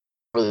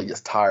really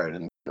just tired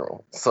in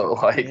general. So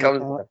like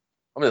Yeah.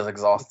 I'm just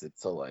exhausted.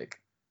 So like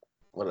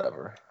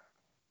whatever.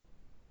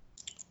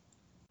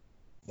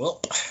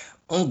 Well,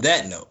 on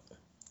that note,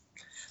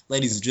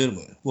 ladies and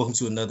gentlemen, welcome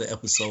to another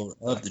episode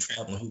of the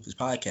Traveling Hoopers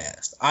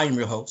podcast. I am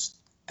your host,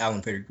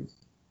 Alan Pettigrew,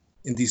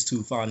 and these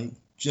two fine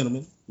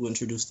gentlemen will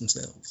introduce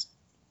themselves.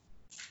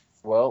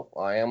 Well,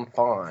 I am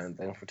fine.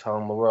 Thanks for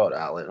telling the world,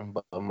 Alan.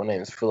 But my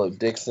name is Philip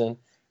Dixon,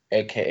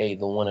 aka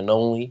the one and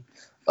only.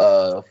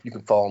 You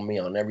can follow me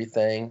on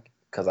everything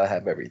because I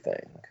have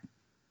everything.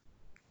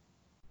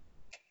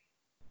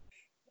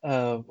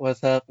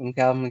 What's up? I'm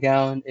Calvin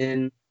McGowan,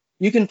 and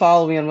you can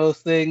follow me on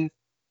most things.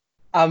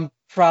 I'm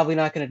probably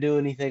not going to do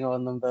anything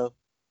on them, though.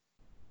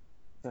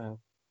 So,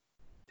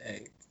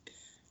 Hey,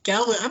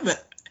 Calvin,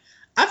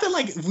 I feel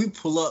like if we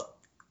pull up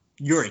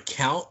your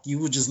account, you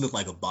would just look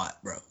like a bot,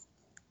 bro.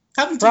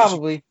 How many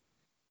tweets?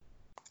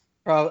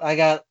 probably. I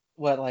got,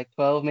 what, like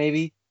 12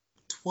 maybe?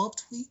 12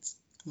 tweets?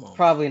 Come on.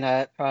 Probably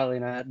not.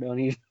 Don't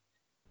even.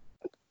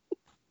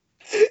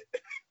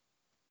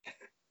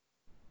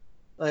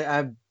 Like,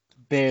 I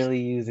barely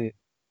use it.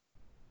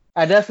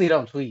 I definitely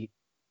don't tweet.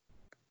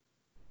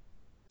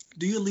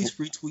 Do you at least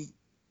retweet?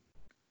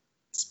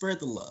 Spread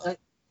the love.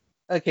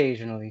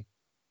 Occasionally.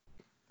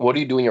 What do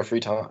you do in your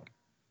free time?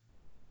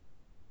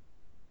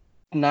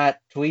 Not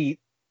tweet,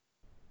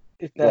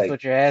 if that's Like,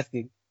 what you're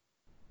asking.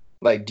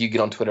 do you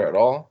get on Twitter at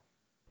all?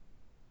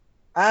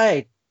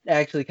 I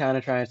actually kind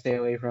of try and stay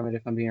away from it,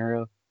 if I'm being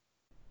real.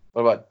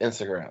 What about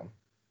Instagram?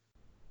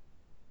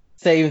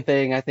 Same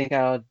thing. I think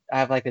I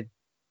have like a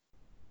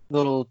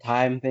little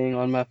time thing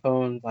on my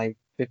phone, like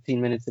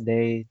 15 minutes a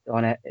day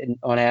on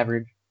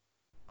average.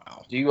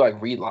 Wow. Do you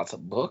like read lots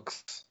of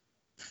books?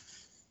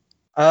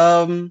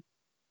 I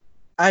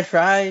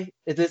try.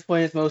 At this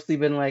point, it's mostly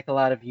been like a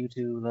lot of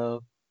YouTube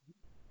though.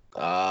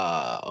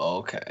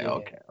 Okay, Yeah.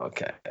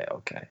 okay.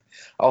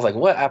 I was like,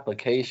 what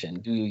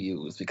application do you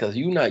use? Because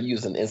you're not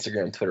using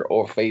Instagram, Twitter,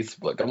 or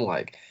Facebook. I'm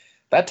like,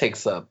 that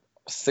takes up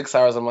 6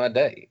 hours of my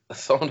day.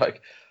 So I'm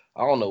like,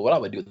 I don't know what I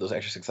would do with those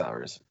extra 6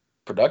 hours.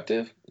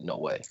 Productive? No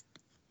way.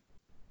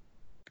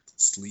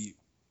 Sleep.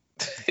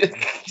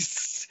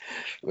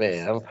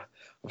 Man,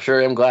 I'm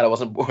sure I'm glad I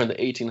wasn't born in the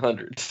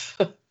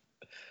 1800s.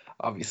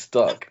 I'll be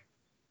stuck.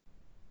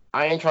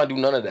 I ain't trying to do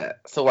none of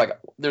that. So like,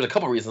 there's a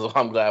couple reasons why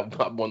I'm glad I'm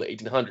not born in the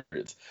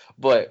 1800s.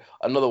 But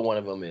another one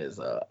of them is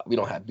we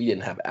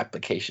didn't have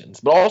applications.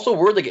 But also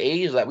we're the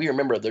age that we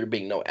remember there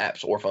being no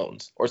apps or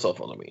phones or cell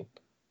phones. I mean,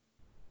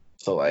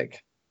 so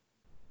like,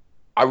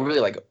 I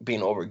really like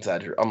being I'm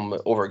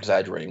over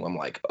exaggerating. I'm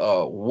like,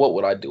 what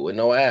would I do with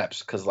no apps?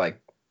 Because like,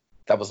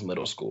 that was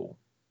middle school.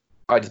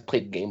 I just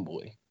played Game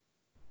Boy.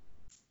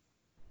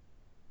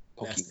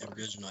 That's the Pokemon.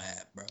 original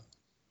app, bro.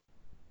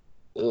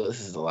 Ugh,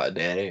 this is a lot of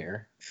dead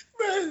air.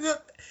 Bro,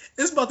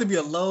 it's about to be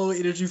a low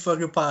energy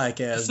fucking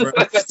podcast, bro.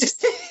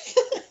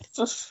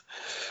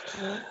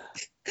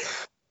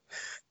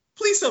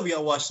 Please tell me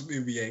y'all watched some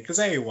NBA, because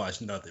I ain't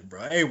watched nothing,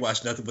 bro. I ain't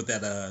watched nothing but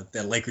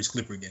that Lakers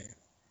Clipper game.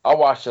 I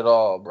watched it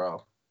all,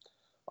 bro.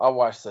 I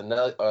watched the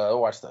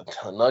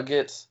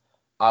Nuggets.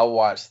 I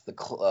watched the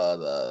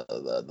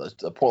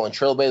Portland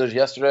Trailblazers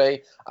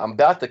yesterday. I'm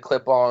about to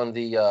clip on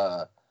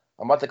the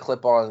what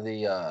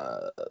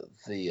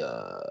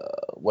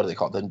are they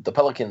called? The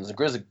Pelicans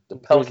Grizzly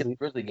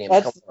Grizzly game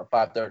is coming on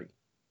at 5:30.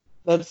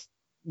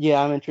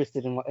 I'm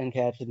interested in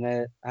catching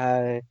that.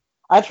 I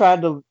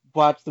tried to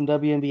watch some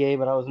WNBA,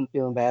 but I wasn't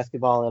feeling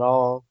basketball at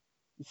all.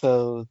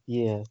 So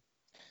yeah.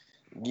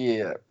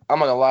 Yeah, I'm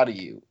not gonna lie to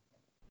you.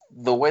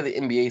 The way the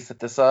NBA set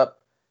this up,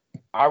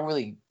 I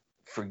really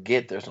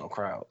forget there's no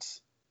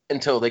crowds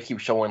until they keep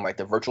showing like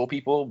the virtual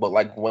people. But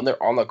like when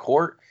they're on the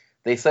court,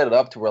 they set it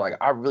up to where like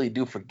I really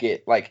do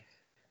forget. Like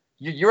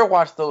you ever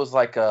watch those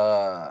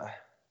the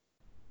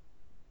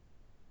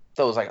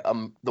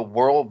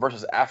World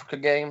versus Africa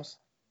games?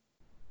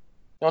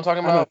 You know what I'm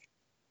talking I know. about?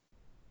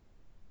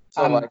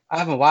 So I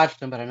haven't watched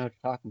them, but I know what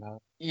you're talking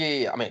about.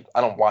 yeah. I mean,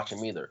 I don't watch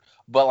them either.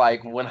 But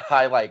like when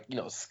I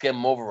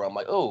skim over them, I'm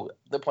like, oh,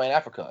 they're playing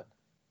Africa,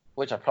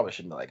 which I probably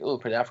shouldn't be like, oh,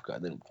 playing Africa,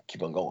 and then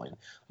keep on going.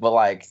 But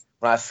like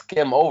when I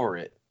skim over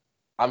it,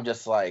 I'm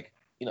just like,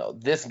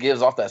 this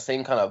gives off that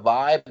same kind of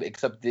vibe,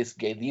 except these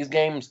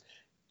games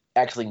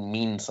actually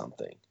mean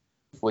something,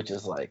 which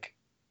is like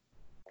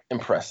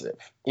impressive.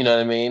 You know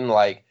what I mean?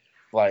 Like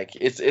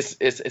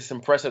it's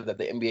impressive that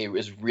the NBA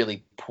is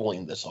really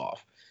pulling this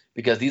off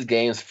because these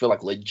games feel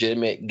like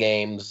legitimate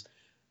games.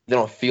 They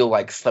don't feel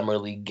like summer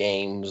league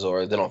games,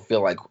 or they don't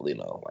feel like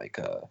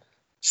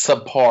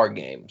subpar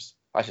games,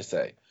 I should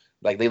say.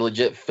 Like they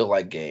legit feel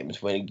like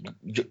games. When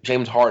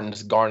James Harden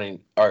is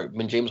guarding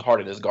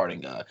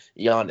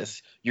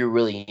Giannis, you're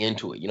really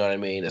into it. You know what I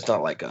mean? It's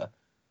not like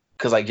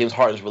because like James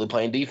Harden is really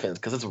playing defense,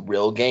 because it's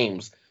real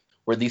games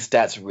where these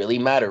stats really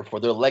matter for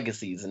their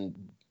legacies and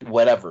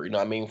whatever. You know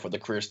what I mean? For the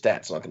career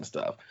stats and all kind of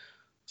stuff.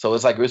 So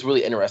it's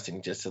really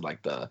interesting just to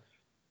like I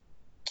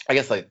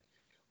guess like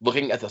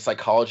looking at the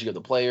psychology of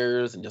the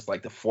players and just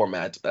like the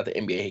format that the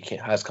NBA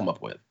has come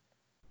up with.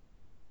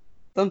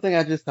 Something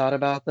I just thought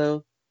about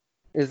though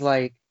is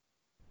like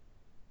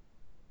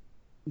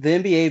the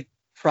NBA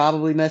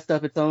probably messed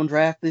up its own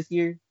draft this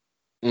year.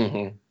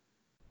 Mm-hmm.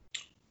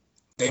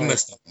 They Like,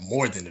 messed up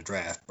more than the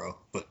draft, bro.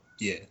 But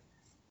yeah.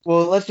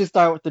 well, let's just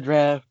start with the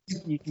draft.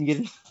 You can get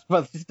into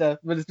other stuff,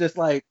 but it's just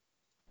like,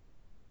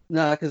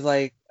 nah, because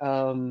like,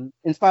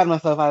 in spite of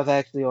myself, I was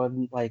actually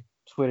on like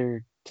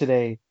Twitter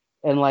today,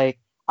 and like,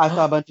 I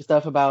saw a bunch of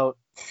stuff about,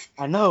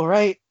 I know,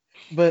 right?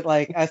 But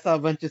like, I saw a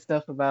bunch of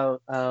stuff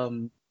about,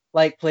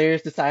 like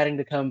players deciding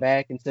to come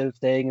back instead of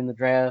staying in the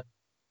draft.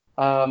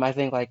 I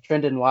think like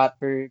Trendon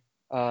Watford,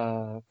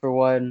 for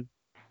one,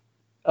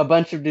 a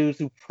bunch of dudes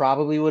who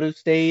probably would have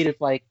stayed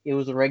if like it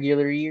was a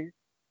regular year.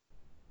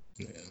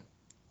 Yeah.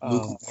 Um,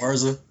 Luka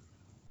Garza.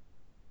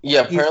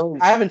 Yeah,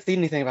 apparently, I haven't seen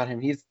anything about him.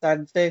 He's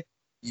decided to stay.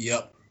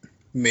 Yep.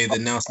 Made the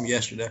announcement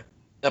yesterday.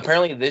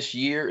 apparently this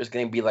year is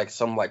going to be like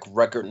some like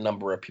record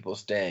number of people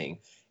staying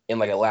in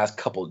like the last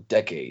couple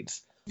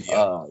decades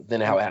Yeah.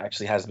 than how it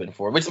actually has been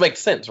before, which makes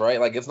sense, right?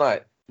 Like it's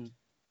not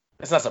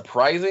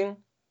surprising.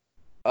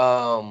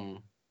 Are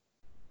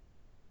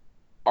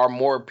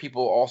more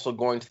people also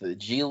going to the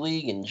G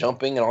League and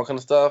jumping and all kind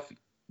of stuff?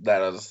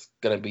 That is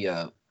going to be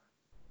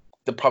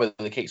probably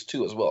the case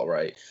too as well,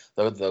 right?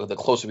 The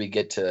closer we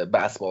get to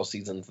basketball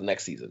seasons the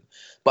next season.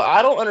 But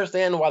I don't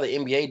understand why the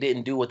NBA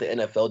didn't do what the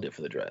NFL did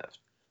for the draft.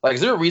 Like,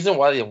 is there a reason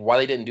why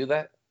they didn't do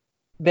that?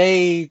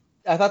 I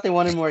thought they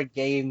wanted more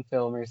game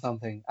film or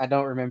something. I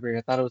don't remember.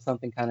 I thought it was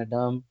something kind of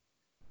dumb.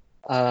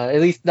 At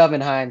least dumb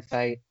in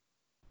hindsight.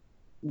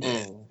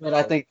 Yeah. But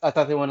I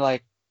thought they wanted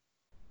like,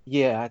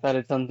 yeah, I thought it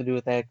had something to do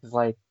with that because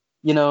like,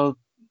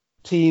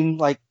 team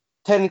like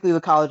technically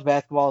the college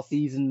basketball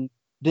season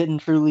didn't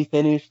truly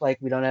finish. Like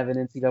we don't have an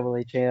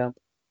NCAA champ.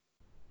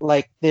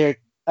 Like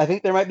I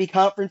think there might be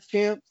conference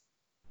champs,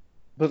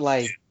 but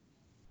like,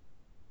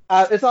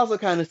 it's also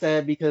kind of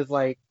sad because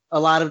like a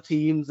lot of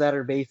teams that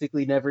are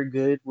basically never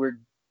good were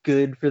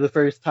good for the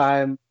first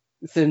time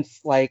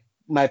since like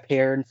my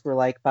parents were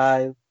like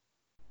 5.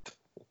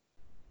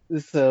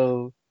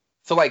 So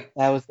So like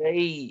that was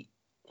they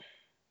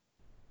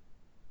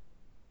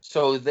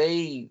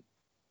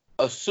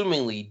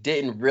assumingly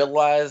didn't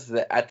realize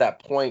that at that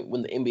point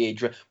when the NBA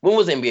draft, when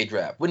was the NBA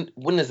draft? When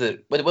is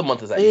it? What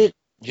month is that? it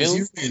It's June.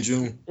 usually in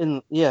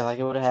June. like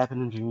it would have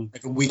happened in June.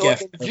 Like a week So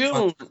after in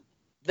June,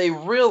 they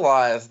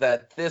realized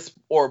that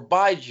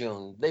by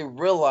June, they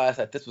realized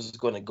that this was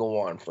going to go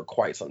on for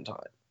quite some time,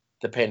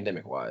 the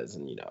pandemic wise,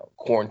 and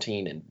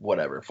quarantine and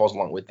whatever falls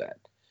along with that.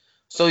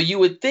 So you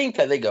would think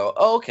that they go,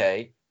 oh,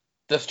 okay,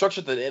 the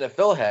structure that the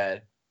NFL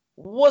had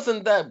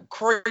wasn't that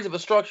crazy of a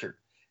structure.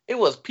 It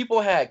was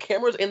people had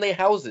cameras in their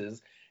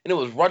houses, and it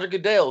was Roger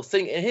Goodell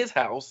sitting in his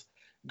house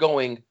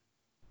going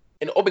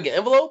and opening an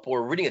envelope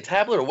or reading a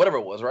tablet or whatever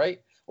it was,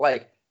 right?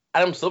 Like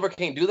Adam Silver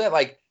can't do that.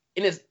 Like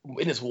and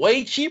it's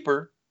way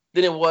cheaper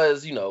than it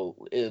was,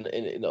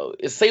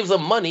 it saves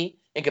them money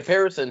in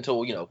comparison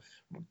to,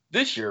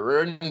 this year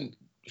we're in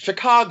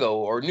Chicago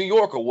or New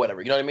York or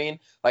whatever, you know what I mean?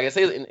 Like I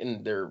say,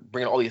 and they're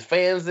bringing all these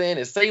fans in,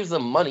 it saves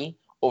them money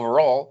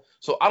overall.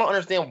 So I don't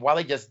understand why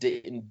they just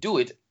didn't do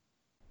it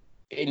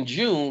in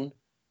June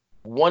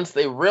once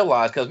they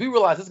realized, because we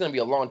realized it's going to be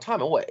a long time.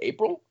 In what,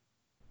 April?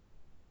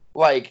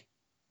 Like,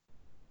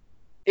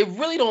 it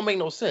really don't make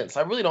no sense.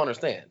 I really don't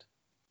understand.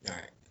 All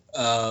right.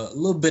 A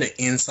little bit of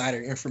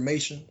insider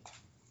information.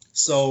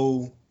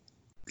 So,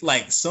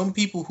 like, some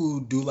people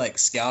who do like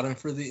scouting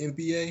for the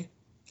NBA,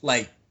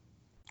 like,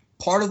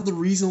 part of the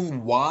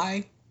reason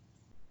why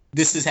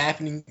this is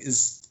happening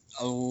is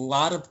a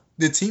lot of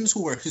the teams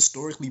who are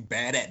historically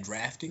bad at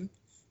drafting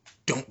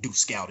don't do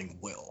scouting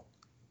well.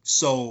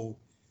 So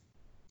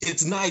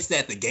it's nice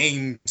that the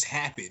games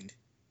happened.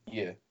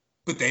 Yeah.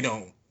 But they're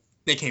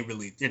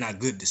not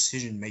good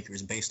decision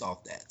makers based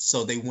off that.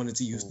 So they wanted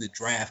to use the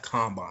draft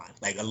combine.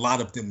 Like a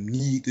lot of them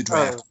need the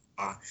draft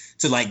combine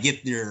to like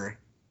get their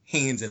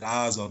hands and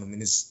eyes on them.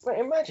 And it's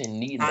imagine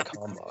needing the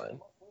combine.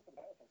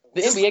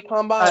 The NBA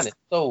combine is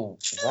so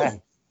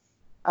whack.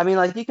 I mean,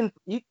 like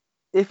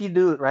if you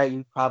do it right,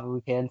 you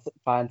probably can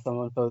find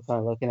someone folks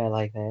aren't looking at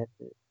like that.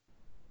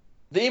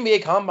 The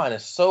NBA combine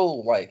is so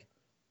like,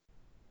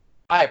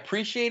 I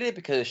appreciate it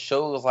because it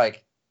shows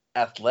like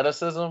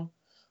athleticism,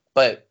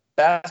 but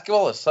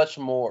basketball is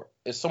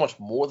so much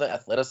more than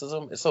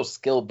athleticism. It's so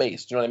skill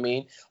based. You know what I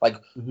mean? Like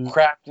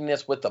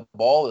craftiness with the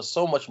ball is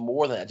so much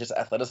more than just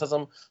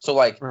athleticism. So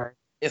like,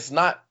 It's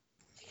not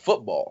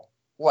football.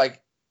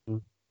 Like,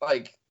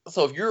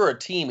 so if you're a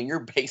team and you're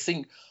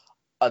basing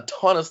a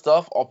ton of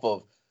stuff off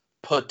of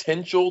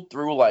potential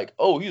through like,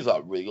 oh, he's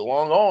got really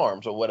long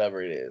arms or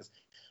whatever it is,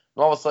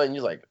 and all of a sudden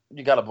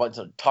you got a bunch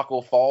of Taco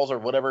Falls or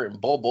whatever,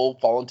 and Bull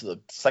fall into the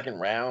second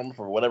round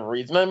for whatever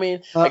reason. You know what I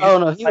mean?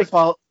 No, he was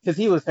fall because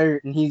he was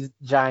hurt and he's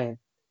giant.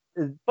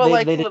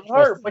 But he was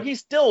hurt, but he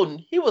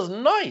was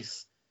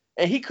nice,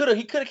 and he could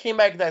have came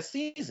back that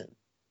season,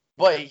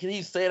 but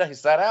he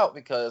sat out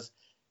because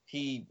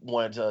he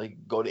wanted to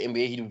go to the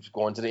NBA. He was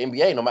going to the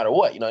NBA no matter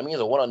what. You know what I mean?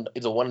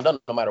 It's a one and done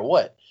no matter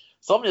what.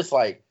 So I'm just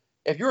like,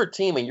 if you're a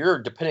team and you're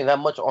depending that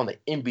much on the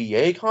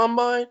NBA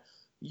combine,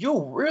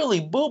 you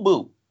really boo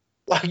boo.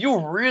 Like you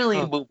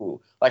really boo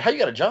boo. Like how you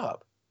got a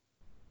job?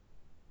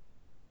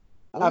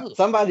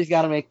 Somebody's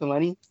got to make the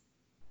money.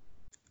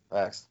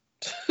 Facts.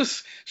 You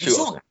Shoot,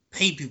 still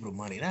pay people the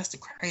money. That's the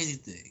crazy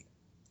thing.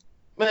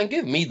 man,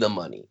 give me the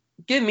money.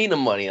 Give me the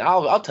money.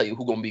 I'll tell you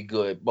who's gonna be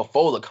good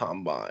before the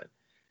combine.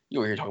 You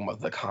over here talking about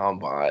the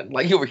combine,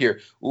 like you over here.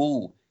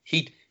 Ooh,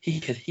 he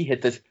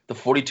hit the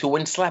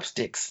 42-inch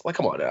slapsticks. Like,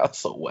 come on now, that's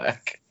so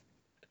whack.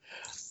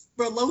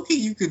 Bro,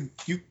 low-key,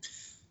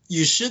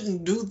 you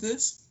shouldn't do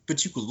this,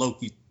 but you could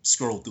low-key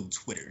scroll through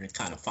Twitter and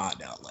kind of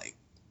find out like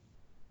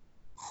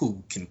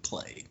who can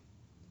play.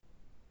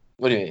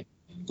 What do you mean?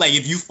 Like,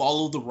 if you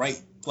follow the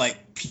right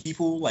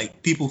people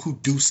who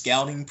do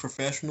scouting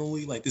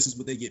professionally, like this is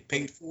what they get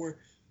paid for,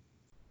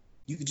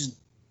 you could just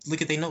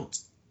look at their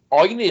notes.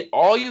 All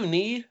you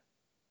need,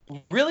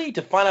 really,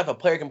 to find out if a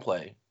player can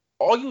play,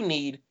 all you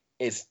need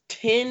is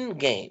 10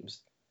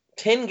 games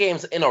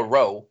in a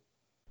row.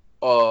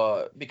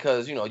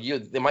 Because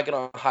they might get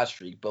on a hot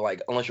streak, but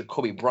like unless you're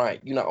Kobe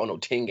Bryant, you're not on no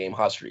 10-game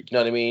hot streak. You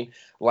know what I mean?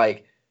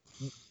 Like,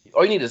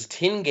 all you need is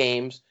 10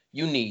 games.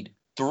 You need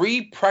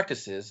 3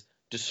 practices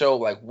to show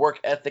like work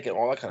ethic and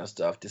all that kind of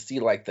stuff, to see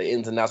like the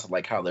ins and outs of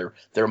like how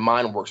their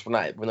mind works when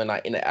they're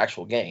not in the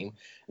actual game.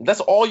 That's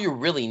all you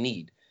really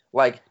need.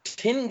 Like,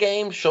 10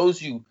 games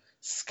shows you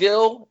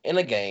skill in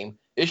a game.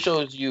 It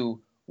shows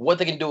you what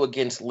they can do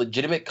against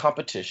legitimate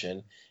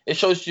competition. It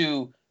shows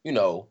you,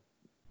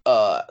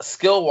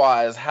 skill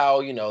wise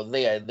how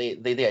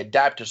they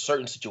adapt to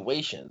certain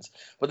situations.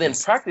 But then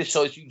practice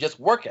shows you just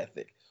work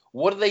ethic.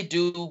 What do they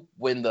do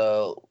when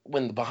the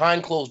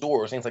behind closed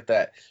doors, things like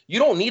that? You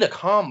don't need a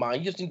combine.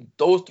 You just need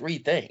those 3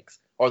 things,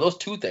 or those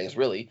 2 things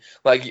really.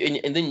 Like,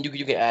 and then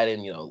you can add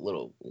in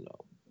little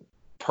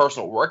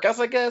personal workouts,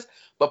 I guess.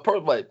 But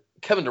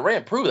Kevin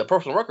Durant proved that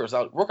personal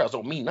workouts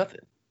don't mean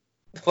nothing.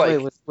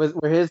 Like, wait,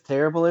 were his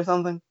terrible or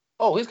something?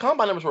 Oh, his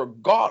combine numbers were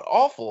god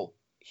awful.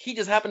 He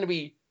just happened to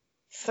be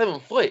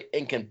 7 foot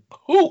and can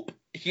hoop.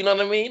 You know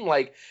what I mean?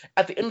 Like,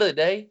 at the end of the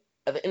day,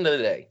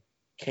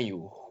 can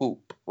you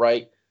hoop,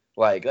 right?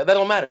 Like, that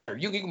don't matter.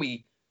 You can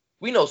be.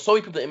 We know so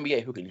many people in the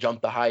NBA who can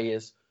jump the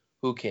highest,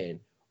 who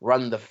can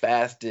run the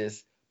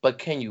fastest, but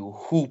can you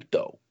hoop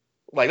though?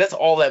 Like, that's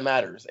all that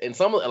matters. And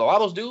a lot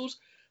of those dudes,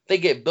 they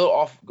get built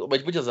off,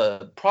 which is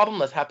a problem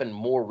that's happened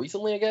more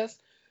recently, I guess.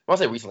 I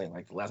say recently,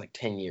 like the last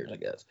 10 years, I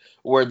guess,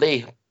 where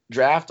they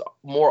draft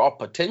more off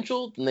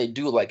potential than they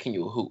do like, can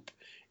you hoop?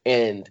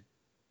 And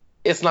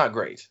it's not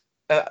great.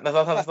 That's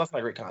not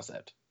a great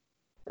concept.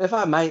 If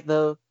I might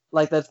though,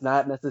 like that's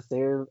not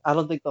necessarily. I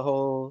don't think the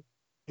whole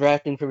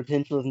drafting for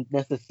potential isn't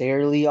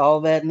necessarily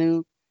all that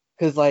new.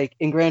 Because like,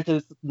 and granted,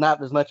 it's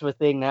not as much of a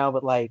thing now,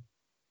 but like,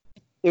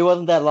 it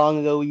wasn't that long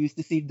ago we used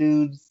to see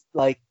dudes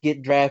like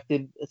get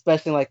drafted,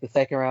 especially in, like the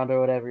second round or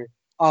whatever,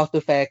 off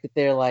the fact that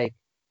they're like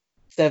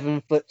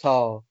 7 foot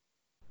tall,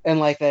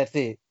 and like that's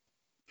it,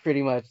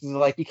 pretty much. It's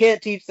like, you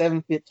can't teach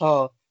 7 feet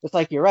tall. It's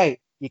like, you're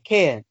right, you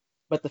can,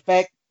 but the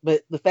fact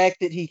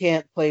that he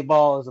can't play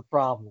ball is a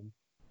problem,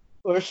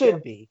 or it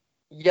should be.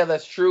 Yeah,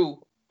 that's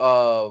true.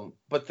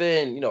 But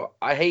then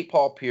I hate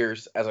Paul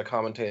Pierce as a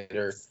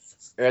commentator.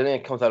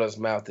 Everything that comes out of his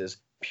mouth is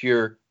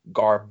pure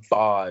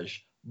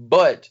garbage.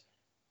 But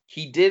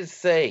he did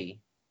say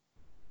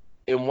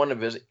in one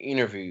of his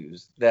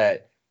interviews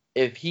that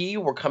if he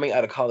were coming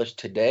out of college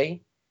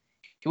today,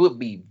 he would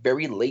be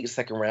very late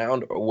second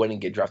round or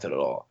wouldn't get drafted at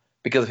all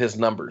because of his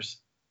numbers,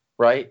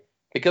 right?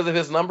 Because of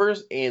his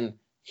numbers, and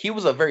he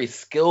was a very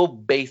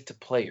skill-based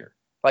player.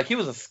 Like, he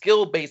was a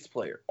skill-based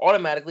player.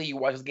 Automatically, you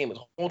watch his game his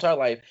whole entire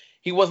life.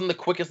 He wasn't the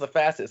quickest, the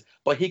fastest,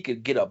 but he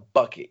could get a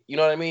bucket. You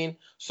know what I mean?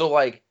 So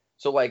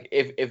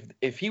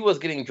if he was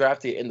getting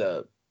drafted in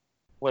the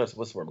what's the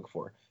word I'm looking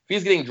for? If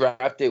he's getting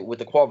drafted with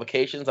the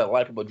qualifications that a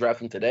lot of people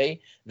draft him today,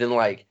 then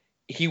like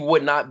he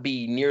would not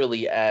be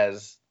nearly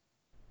as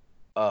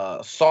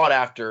sought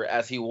after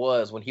as he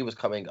was when he was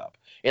coming up.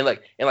 And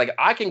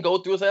I can go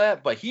through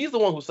that, but he's the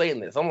one who's saying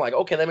this. I'm like,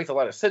 okay, that makes a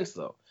lot of sense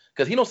though,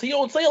 because he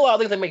don't say a lot of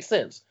things that make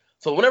sense.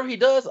 So whenever he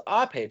does,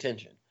 I pay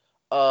attention.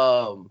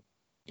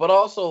 But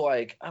also,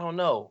 like, I don't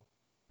know,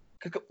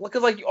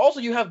 because like also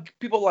you have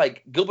people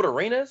like Gilbert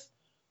Arenas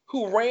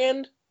who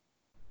ran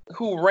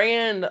he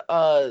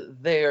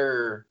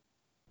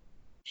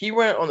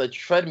ran on the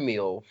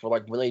treadmill for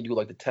like when they do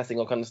like the testing,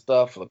 all kind of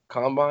stuff for the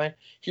combine.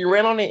 He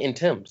ran on it in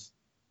Tim's.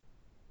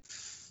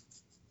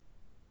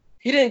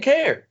 He didn't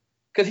care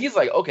because he's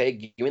like, okay,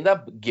 give me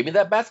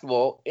that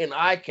basketball and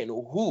I can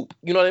hoop.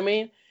 You know what I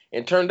mean?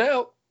 And turned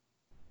out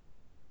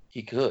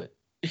he could.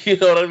 You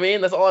know what I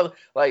mean? That's all.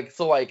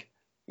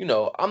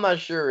 I'm not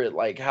sure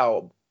like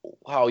how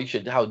far you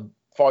should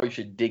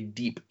dig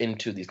deep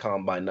into these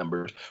combine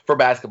numbers for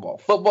basketball.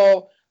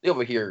 Football, they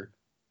over here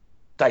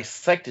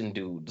dissecting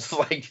dudes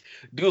like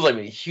dudes like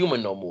a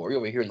human no more. You're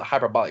over here in the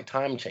hyperbolic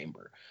time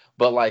chamber.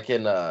 But like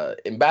in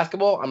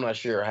basketball, I'm not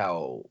sure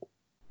how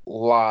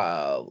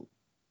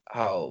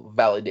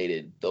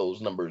validated those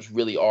numbers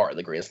really are in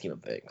the grand scheme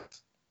of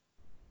things.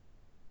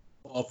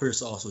 Paul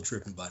Pierce also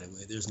tripping, by the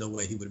way. There's no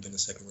way he would have been a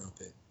second round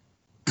pick.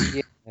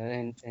 Yeah,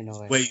 and no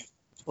way. Wait,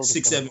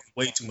 6'7",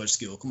 way too much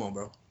skill. Come on,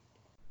 bro.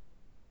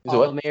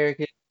 All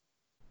American.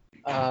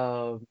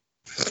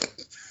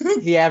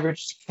 He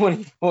averaged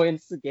 20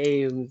 points a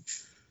game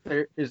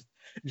his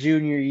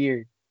junior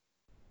year.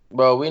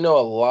 Bro, we know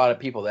a lot of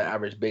people that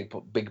average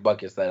big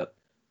buckets that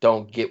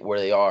don't get where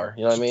they are.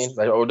 You know what I mean?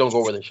 Like, or don't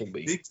go where they should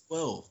be. Big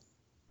 12.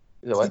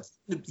 You know what?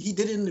 He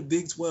did it in the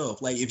Big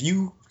 12. Like if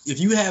you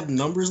have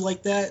numbers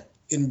like that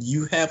and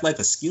you have like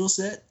a skill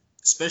set,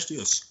 especially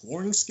a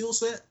scoring skill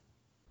set,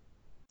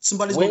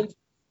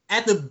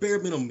 at the bare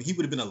minimum he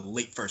would have been a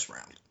late first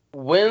round.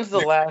 When's the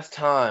last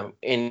time,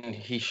 and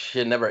he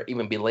should never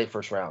even be late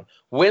first round,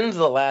 when's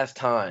the last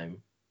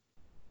time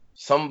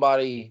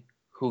somebody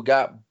who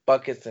got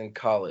buckets in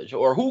college,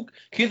 or who,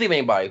 can you think of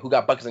anybody who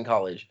got buckets in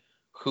college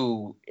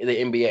who the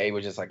NBA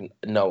was just like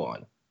no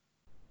on?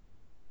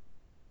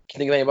 Can you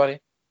think of anybody?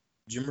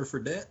 Jimmer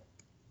Fredette?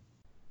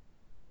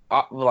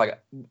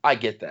 I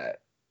get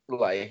that.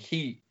 Like,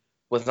 he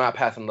was not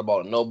passing the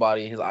ball to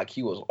nobody. His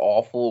IQ was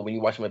awful when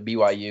you watch him at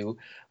BYU.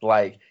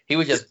 Like, he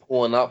was just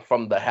pulling up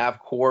from the half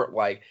court.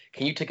 Like,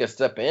 can you take a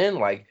step in?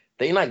 Like,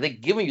 they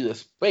giving you the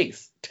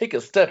space. Take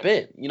a step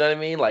in. You know what I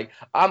mean? Like,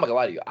 I'm not gonna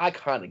lie to you. I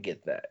kind of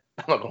get that.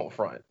 I'm not gonna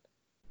front.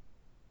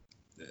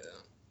 Yeah.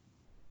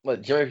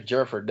 But Jimmer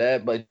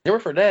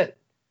Fredette,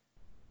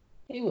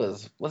 he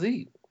was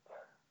he?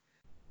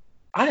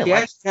 I didn't He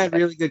like actually had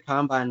really good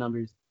combine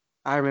numbers.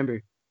 I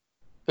remember.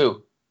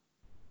 who?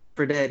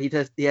 Fredette,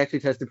 he actually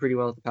tested pretty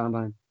well at the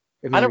combine.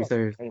 If I memory don't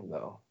serves.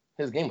 though.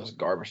 His game was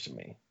garbage to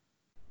me.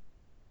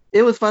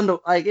 It was fun to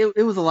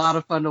it was a lot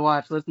of fun to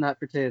watch. Let's not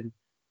pretend.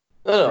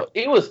 No,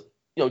 it was,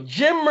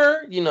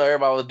 Jimmer,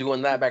 everybody was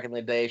doing that back in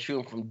the day,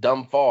 shooting from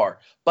dumb far.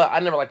 But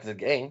I never liked his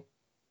game.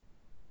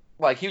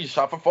 Like, he just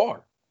shot from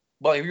far.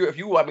 But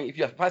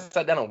if I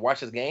sat down and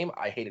watched his game,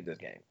 I hated this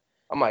game.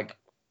 I'm like,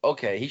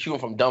 okay, he's shooting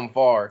from dumb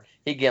far.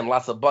 He getting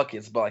lots of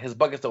buckets, but like, his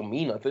buckets don't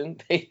mean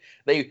nothing.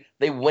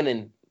 They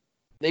win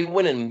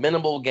in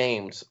minimal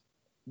games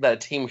that a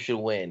team should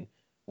win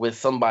with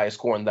somebody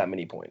scoring that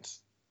many points.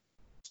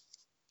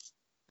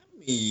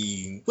 I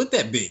mean, with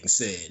that being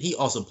said, he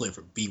also played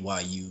for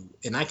BYU,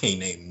 and I can't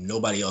name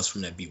nobody else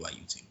from that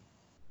BYU team.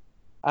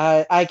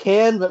 I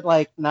can, but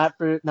like not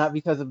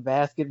because of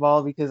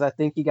basketball, because I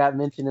think he got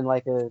mentioned in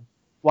like a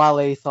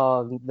Wale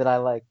song that I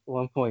liked at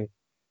one point.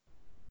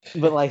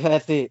 But like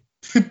that's it.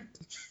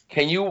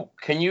 Can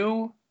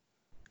you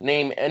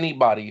name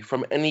anybody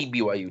from any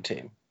BYU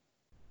team?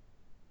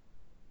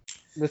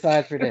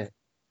 Besides for that.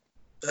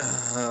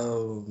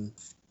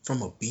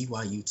 From a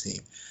BYU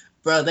team.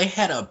 Bro, they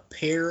had a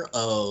pair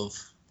of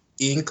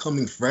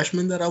incoming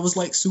freshmen that I was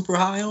like super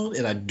high on,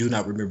 and I do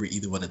not remember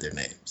either one of their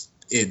names.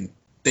 And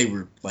they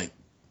were like,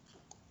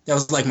 that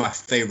was like my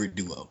favorite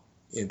duo.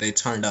 And they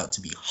turned out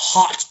to be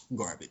hot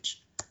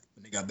garbage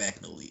when they got back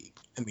in the league.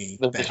 I mean,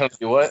 They turned to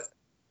be what?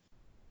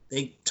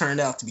 They turned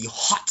out to be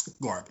hot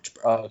garbage,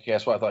 bro. Oh, okay,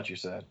 that's what I thought you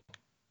said.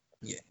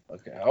 Yeah.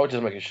 Okay, I was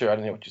just making sure. I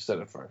didn't hear what you said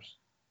at first.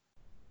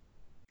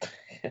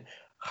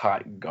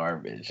 Hot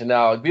garbage.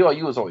 Now,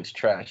 BYU was always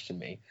trash to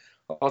me.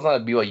 I was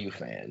not a BYU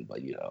fan, but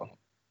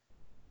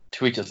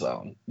to each his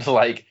own.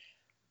 Like,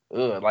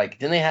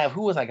 didn't they have,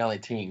 who was that guy on the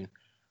team?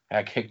 He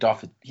got kicked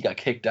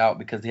out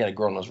because he had a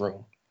girl in his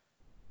room.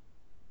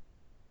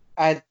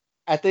 I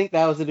think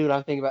that was the dude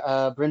I'm thinking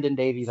about. Brendan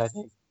Davies, I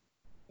think.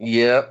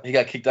 Yep, he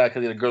got kicked out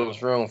because he had a girl in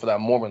his room for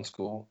that Mormon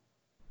school.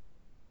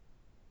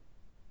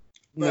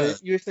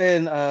 You're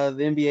saying the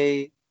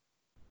NBA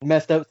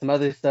messed up some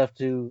other stuff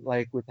too,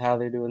 like with how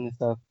they're doing this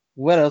stuff.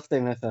 What else they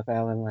messed up,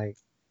 Alan? Like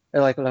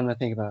what I'm not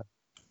thinking about.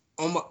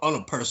 On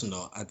a personal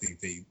note, I think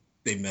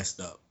they messed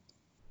up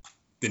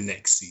the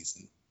next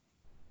season.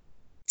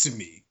 To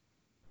me,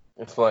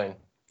 Explain.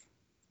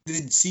 the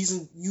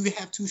season, you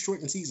have two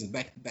shortened seasons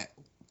back to back.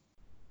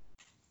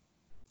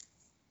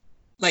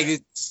 Like,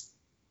 it's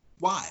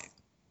why?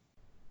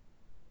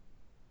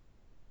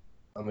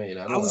 I mean,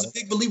 I was a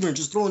big believer in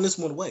just throwing this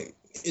one away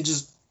and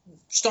just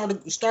start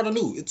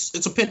anew.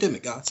 It's a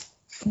pandemic, guys.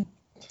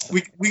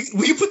 We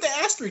put the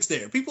asterisk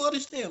there. People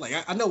understand. Like,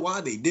 I know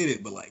why they did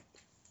it, but like,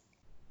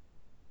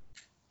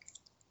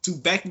 two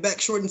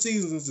back-to-back shortened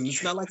seasons, and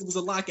it's not like it was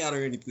a lockout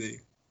or anything.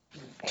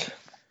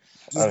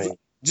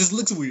 Just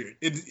looks weird.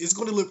 It's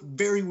going to look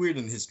very weird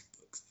in the history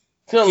books.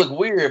 It's going to look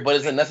weird, but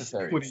it's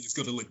unnecessary. It's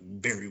going to look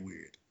very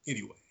weird.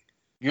 Anyway.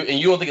 You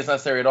don't think it's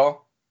necessary at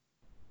all?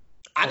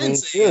 I didn't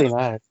say really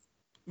not.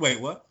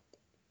 Wait, what?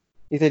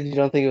 You said you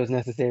don't think it was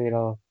necessary at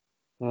all.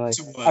 Like,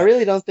 So, I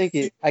really don't think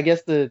it. I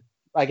guess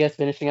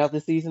finishing out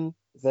the season,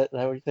 is that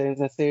what you're saying is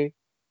necessary?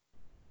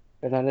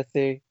 Or not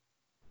necessary?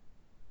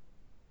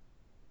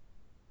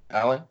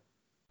 Alan?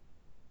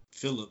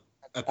 Philip.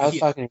 I was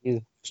talking to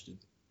you.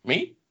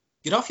 Me?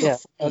 Get off your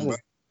phone, bro.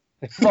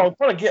 No,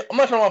 I'm not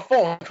trying on my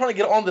phone. I'm trying to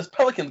get on this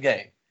Pelicans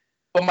game.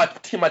 But my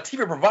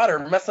TV provider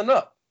messing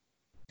up.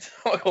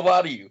 I'm not gonna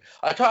lie to you.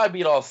 I try to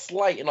be all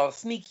slight and all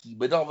sneaky,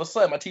 but all of a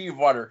sudden my TV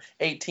provider,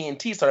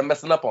 AT&T, started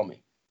messing up on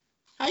me.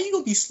 How you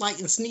gonna be slight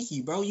and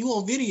sneaky, bro? You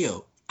on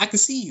video. I can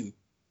see you.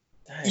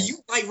 Dang. You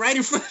like right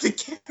in front of the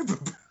camera,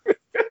 bro.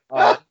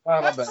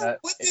 My bad.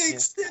 With the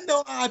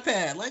extendo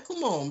iPad. Like,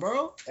 come on,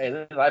 bro. Hey,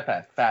 this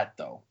iPad fat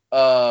though.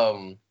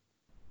 What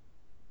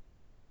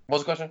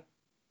was the question?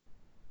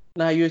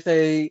 Now you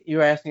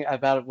were asking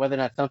about whether or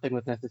not something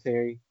was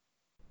necessary.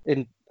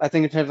 In I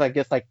think in terms of, I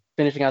guess, like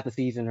finishing out the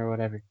season or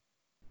whatever.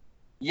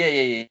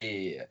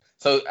 Yeah.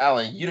 So,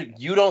 Alan,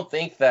 you don't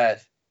think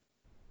that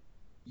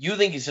you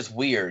think it's just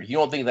weird. You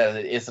don't think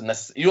that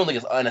you don't think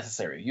it's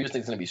unnecessary. You just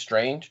think it's gonna be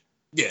strange.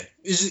 Yeah,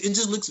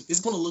 it's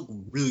gonna look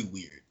really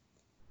weird.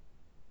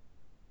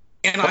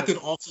 And I could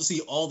also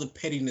see all the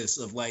pettiness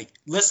of, like,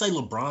 let's say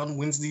LeBron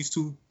wins these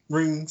 2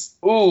 rings.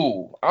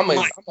 Ooh, I'm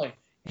like,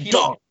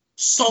 dog,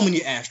 so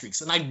many asterisks,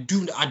 and I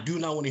do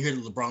not want to hear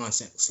the LeBron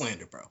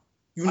slander, bro.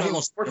 You're not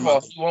gonna. First of all,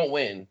 he won't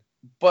win.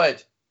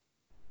 But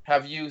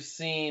have you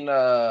seen?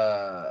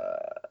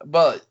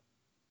 But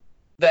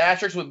the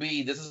asterisk would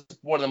be this is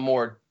one of the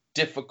more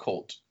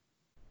difficult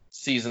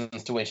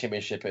seasons to win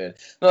championship in.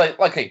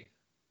 Hey,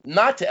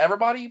 not to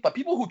everybody, but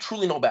people who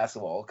truly know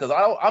basketball. Because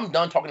I'm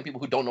done talking to people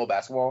who don't know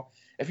basketball.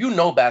 If you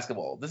know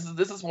basketball, this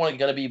is going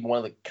to be one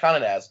of the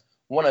counted as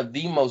one of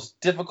the most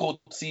difficult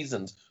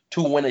seasons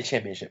to win a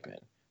championship in.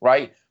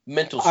 Right?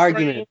 Mental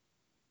argument.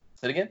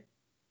 Say it again.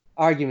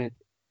 Argument.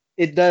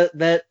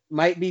 That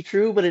might be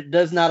true, but it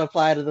does not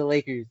apply to the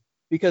Lakers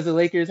because the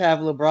Lakers have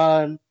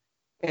LeBron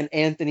and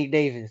Anthony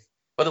Davis.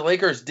 But the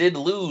Lakers did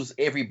lose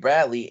Avery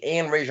Bradley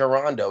and Rajon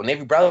Rondo, and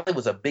Avery Bradley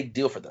was a big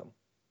deal for them.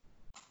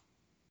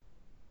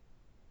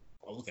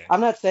 Okay.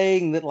 I'm not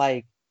saying that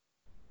like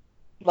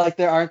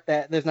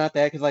there's not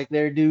that because like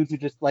there are dudes who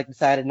just like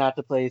decided not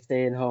to play,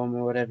 staying home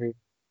or whatever.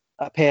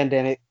 A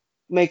pandemic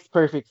makes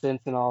perfect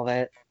sense and all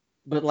that,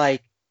 but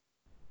like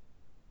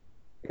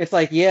it's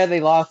like, yeah, they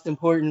lost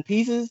important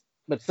pieces,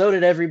 but so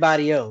did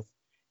everybody else.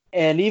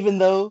 And even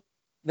though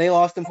they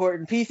lost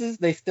important pieces,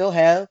 they still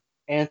have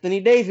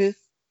Anthony Davis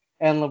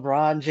and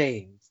LeBron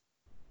James.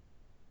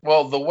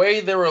 Well, the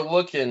way they were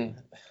looking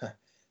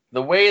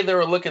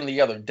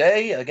the other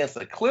day against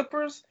the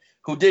Clippers,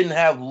 who didn't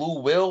have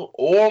Lou Will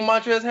or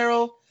Montrezl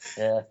Harrell,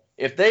 yeah,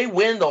 if they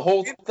win the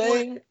whole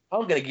thing,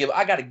 I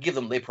gotta give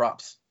them their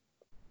props.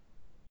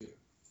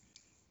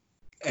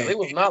 They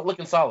was not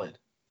looking solid.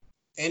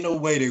 Ain't no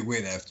way they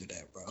win after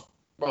that, bro.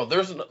 Bro,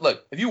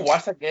 look, if you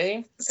watch that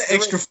game, it's an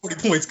extra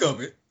 40 points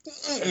coming.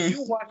 If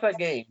you watch that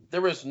game,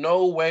 there is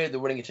no way they're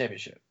winning a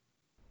championship.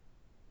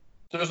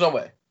 There's no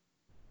way.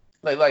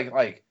 Can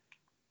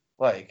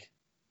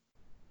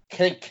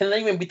they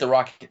even beat the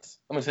Rockets?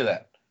 I'm gonna say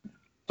that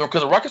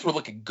because the Rockets were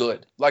looking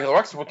good. Like the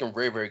Rockets were looking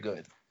very, very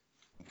good.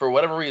 For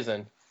whatever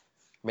reason,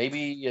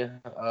 maybe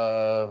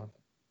the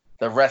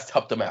rest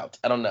helped them out.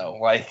 I don't know.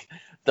 Like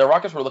the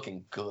Rockets were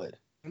looking good.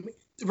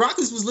 The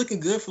Rockets was looking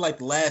good for like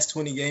the last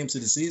 20 games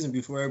of the season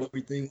before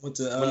everything went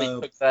to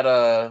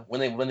when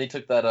they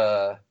took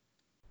that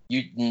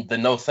the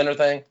no center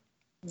thing.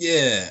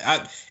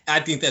 Yeah, I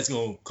think that's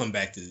gonna come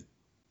back to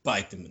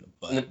bite them in the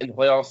butt in the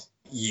playoffs.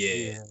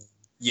 Yeah.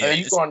 I mean,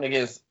 you going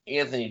against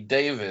Anthony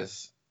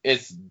Davis,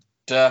 it's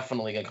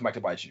definitely gonna come back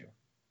to bite you.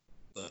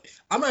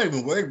 I'm not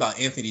even worried about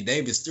Anthony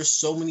Davis. There's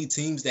so many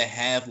teams that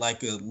have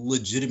like a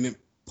legitimate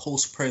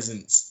post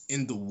presence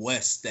in the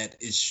West that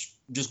is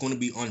just going to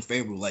be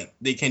unfavorable. Like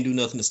they can't do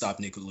nothing to stop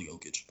Nikola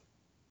Jokic.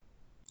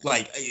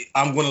 Like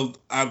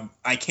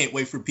I can't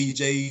wait for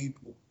PJ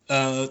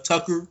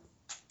Tucker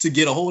to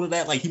get a hold of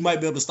that. Like he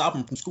might be able to stop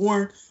him from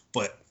scoring,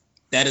 but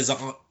that is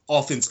an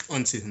offense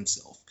unto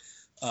himself.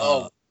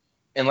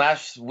 And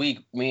last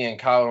week, me and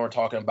Kyle were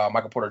talking about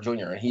Michael Porter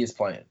Jr. and he is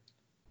playing.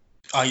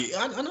 Oh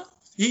yeah, I know.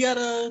 He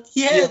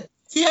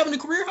having a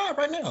career high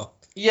right now.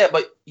 Yeah,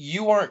 but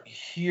you weren't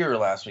here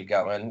last week,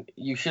 Calvin.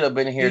 You should have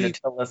been here to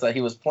tell us that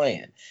he was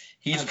playing.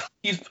 He's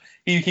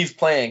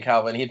playing,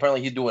 Calvin.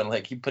 He's doing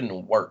he put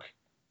in work.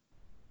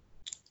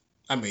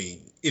 I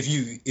mean, if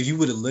you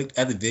would have looked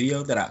at the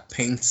video that I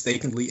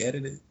painstakingly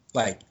edited,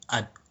 like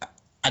I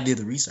did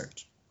the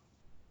research.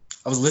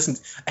 I was listening.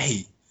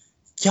 Hey,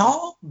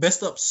 y'all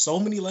messed up so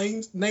many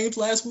names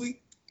last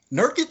week.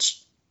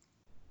 Nurkic,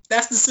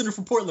 that's the center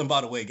for Portland,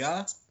 by the way,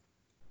 guys.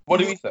 What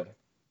did we say?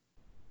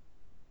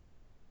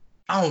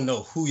 I don't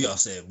know who y'all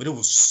said, but it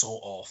was so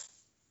off.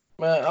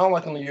 Man, I don't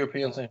like on the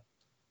European team.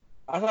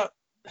 I thought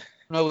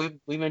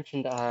we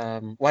mentioned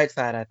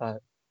Whiteside. I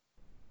thought.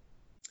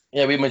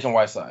 Yeah, we mentioned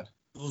Whiteside.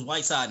 It was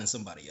Whiteside and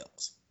somebody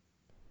else.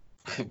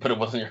 But it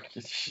wasn't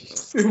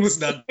Nurkic. It was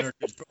not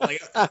Nurkic, bro.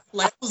 I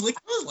was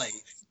like,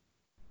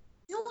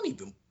 you don't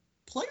even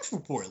play for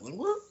Portland.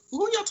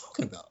 Who are y'all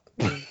talking about?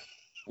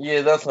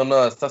 Yeah, that's on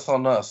us. That's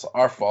on us.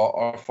 Our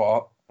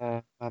fault.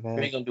 My bad.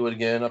 We ain't gonna do it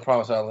again. I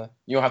promise, Alan.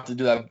 You don't have to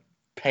do that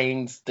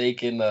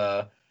painstaking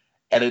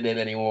editing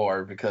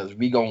anymore because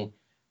we gonna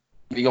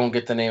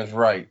get the names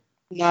right.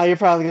 Nah, you're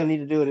probably gonna need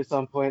to do it at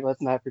some point.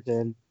 Let's not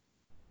pretend.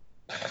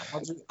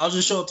 I'll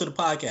just show up to the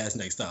podcast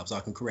next time so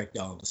I can correct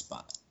y'all on the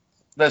spot.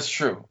 That's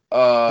true. We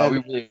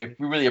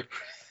really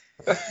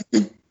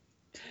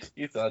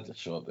you thought I'd just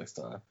show up next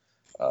time.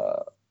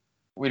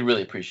 We'd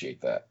really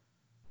appreciate that.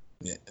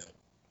 Yeah.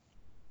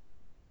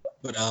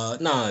 But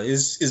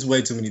it's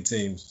way too many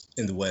teams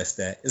in the West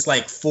that it's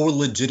like 4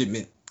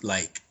 legitimate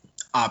like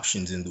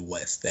options in the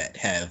West that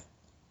have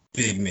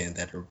big men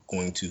that are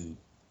going to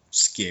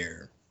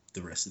scare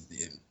the rest of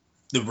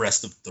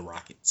the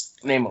Rockets.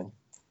 Name them.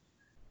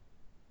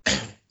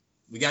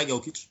 We got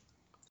Jokic.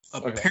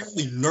 Okay.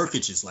 Apparently,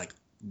 Nurkic is like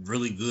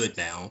really good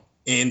now,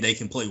 and they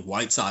can play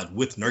Whiteside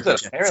with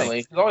Nurkic. Apparently,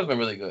 he's always been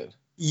really good.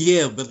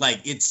 Yeah, but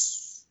like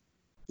it's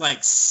like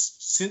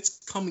since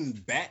coming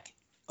back,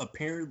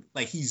 apparently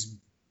like he's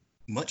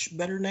much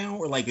better now,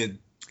 or like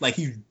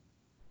he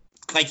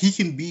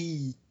can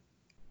be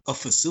a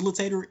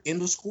facilitator in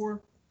the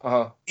score,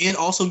 and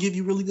also give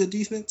you really good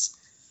defense.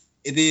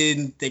 And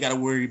then they got to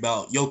worry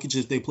about Jokic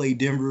if they play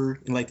Denver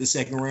in like the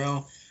second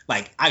round.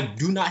 Like I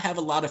do not have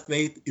a lot of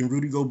faith in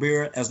Rudy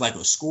Gobert as like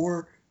a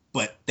scorer,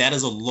 but that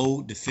is a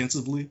load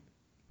defensively.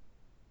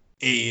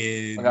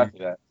 And I got you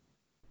that.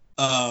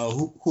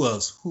 who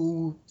else?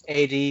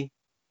 AD.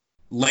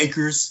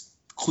 Lakers,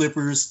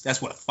 Clippers.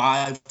 That's what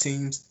 5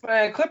 teams.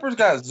 Man, Clippers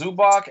got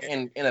Zubac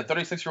and a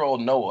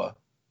 36-year-old Noah.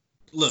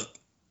 Look,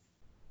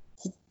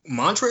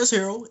 Montrezl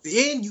Harrell,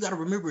 and you got to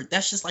remember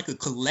that's just like a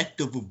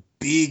collective of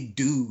big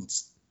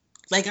dudes.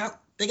 Like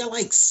they got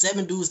like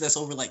 7 dudes that's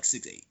over like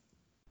 6'8",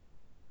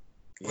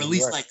 or at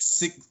least like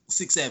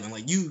 6'7".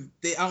 Like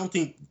I don't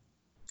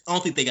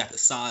think they got the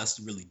size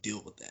to really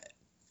deal with that.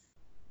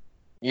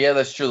 Yeah,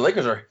 that's true. The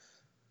Lakers are,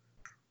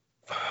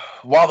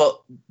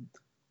 while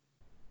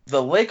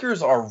the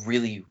Lakers are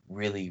really,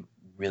 really,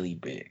 really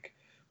big,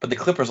 but the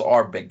Clippers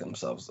are big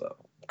themselves though,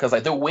 because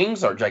like their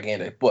wings are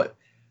gigantic, but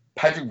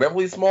Patrick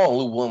Beverly's small and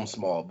Lou Williams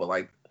small, but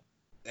like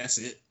that's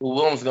it. Lou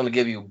Williams is going to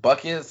give you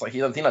buckets. Like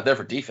he's not there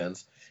for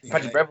defense. Yeah.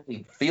 Patrick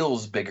Beverly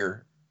feels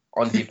bigger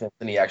on defense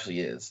than he actually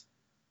is.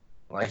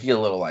 Like he a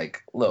little what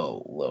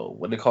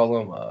do they call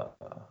him?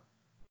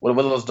 What are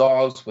those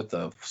dogs with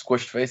the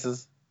squished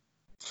faces?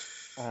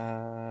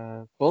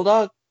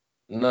 Bulldog?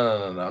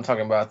 No. I'm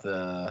talking about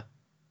the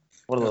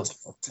what are those?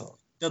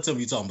 Don't tell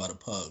me you're talking about a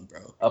pug,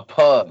 bro. A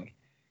pug.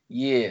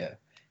 Yeah,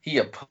 he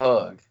a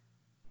pug.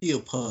 He a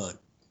pug.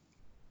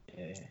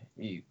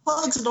 Yeah,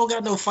 Pugs don't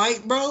got no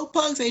fight, bro.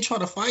 Pugs ain't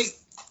trying to fight.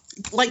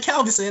 Like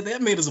Calvin said,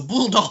 that made us a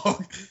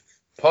bulldog.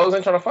 Pugs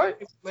ain't trying to fight?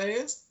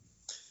 Man.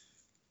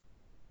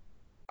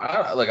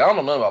 I don't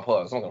know nothing about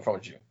pugs. I'm not gonna front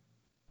with you.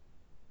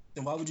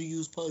 Then why would you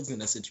use pugs in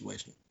that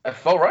situation? I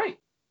felt right.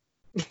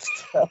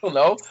 I don't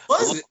know.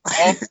 Was it?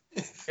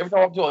 Every time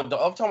I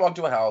walk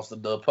to a house,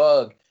 the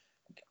pug,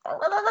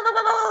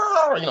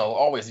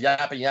 always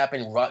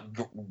yapping,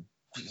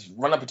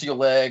 run up into your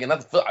leg, and I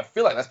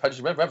feel like that's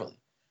Patrick Beverly.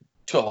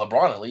 To a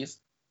LeBron, at least.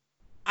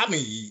 I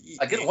mean,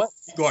 I get what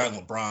you go at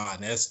LeBron.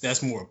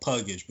 That's more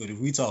puggish. But if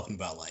we talking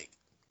about like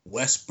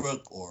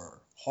Westbrook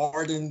or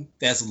Harden,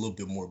 that's a little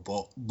bit more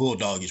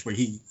bulldogish, where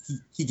he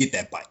get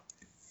that bite.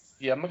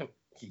 Yeah, I'm not gonna.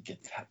 He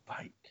get that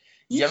bite.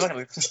 Yeah, I'm not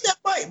gonna get that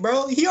bite,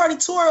 bro. He already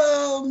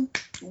tore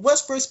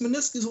Westbrook's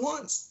meniscus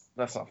once.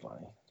 That's not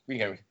funny.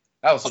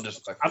 That was so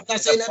disrespectful. I'm not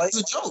saying that as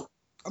a joke.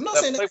 I'm not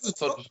saying that was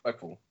so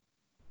disrespectful.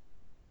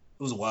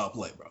 It was a wild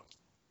play, bro.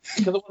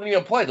 Because it wasn't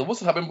even a play. The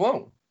whistle had been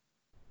blown.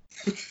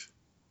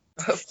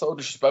 That's so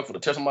disrespectful to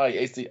tear somebody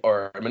AC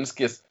or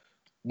meniscus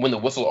when the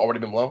whistle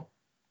already been blown.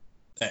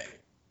 Hey,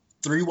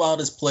 3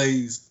 wildest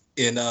plays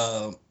in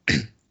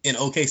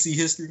OKC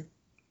history.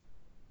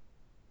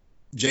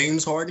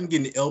 James Harden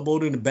getting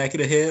elbowed in the back of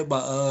the head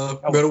by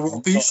Metal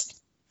World Peace.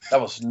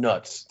 That was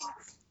nuts.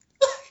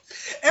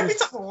 Every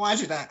time I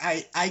watch it,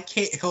 I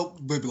can't help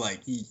but be like,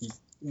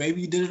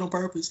 maybe he did it on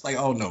purpose. Like,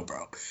 oh no,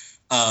 bro.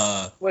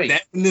 Wait,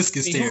 that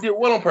meniscus tear. He did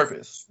what on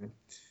purpose?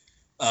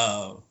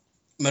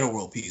 Metal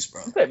World Peace,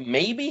 bro. You said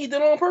maybe he did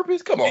it on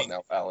purpose? Come on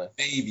now, Alan.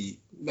 Maybe.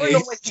 There's no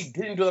way he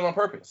didn't do that on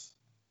purpose.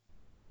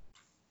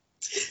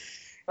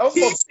 That was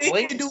the most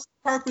blatant. He didn't do it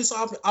on purpose.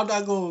 I'm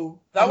not going.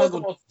 That was the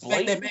most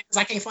blatant. That man, 'cause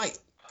I can't fight.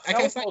 I that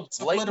can't was fight. the most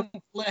So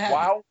blatant,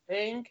 wild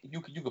thing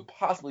you could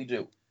possibly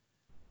do.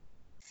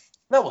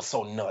 That was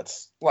so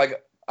nuts.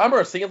 Like I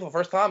remember seeing it for the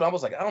first time, and I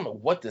was like, I don't know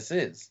what this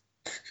is.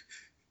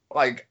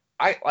 I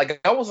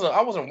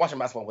wasn't watching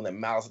basketball when the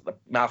Malice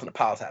and the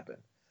Palace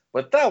happened,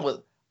 but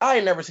I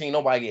ain't never seen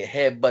nobody get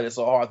headbutted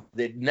so hard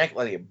their neck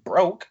like it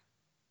broke.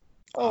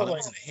 Oh, that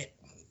wasn't a hit.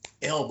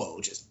 Elbow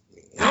just.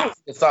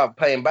 He started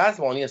playing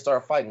basketball and he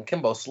started fighting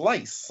Kimbo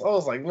Slice. I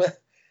was like, man,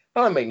 that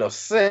don't make no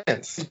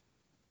sense.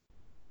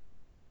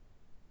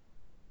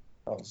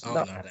 I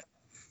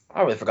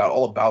really forgot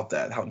all about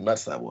that. How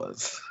nuts that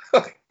was.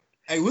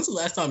 Hey, when's the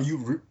last time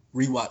you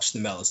rewatched the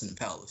Malice in the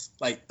Palace?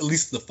 Like at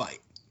least the fight.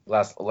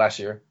 Last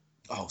year.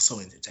 Oh, so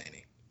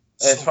entertaining.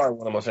 It's probably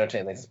one of the most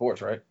entertaining things in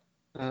sports, right?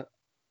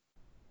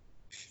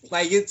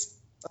 Like it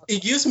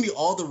gives me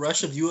all the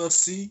rush of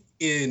UFC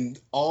and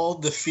all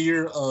the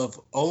fear of,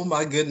 oh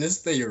my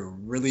goodness, they're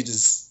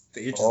just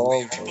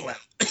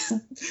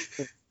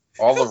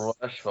all the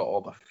rush for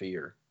all the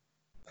fear.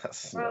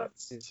 That's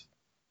nuts.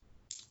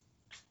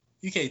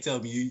 You can't tell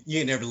me you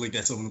ain't never looked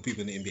at some of the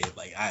people in the NBA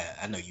like,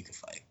 I know you can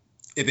fight.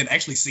 And then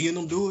actually seeing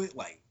them do it,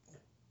 like,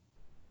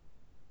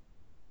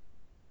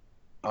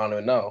 I don't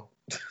even know.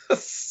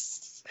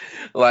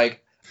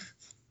 Like,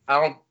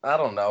 I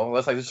don't know.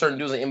 It's like there's certain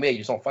dudes in the NBA you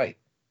just don't fight.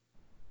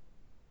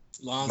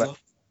 Lonzo.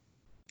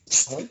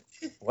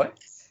 What?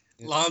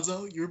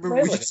 Lonzo, you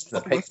remember we just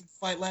went to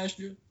fight last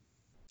year?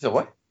 So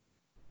what?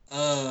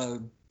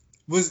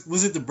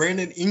 Was it the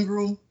Brandon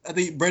Ingram? I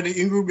think Brandon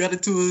Ingram got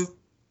into a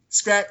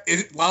scrap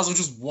and Lonzo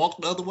just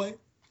walked the other way.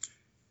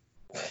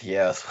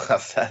 Yeah,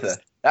 that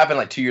happened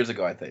like 2 years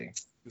ago, I think.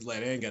 He's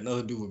like, they ain't got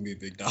nothing to do with me,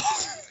 big dog.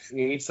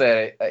 He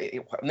said,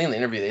 in the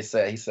interview, he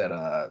said, this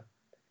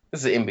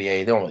is the NBA,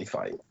 they don't really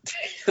fight.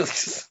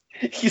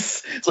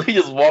 So he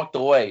just walked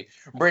away.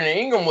 Brandon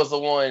Ingram was the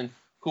one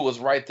who was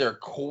right there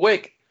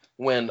quick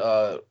when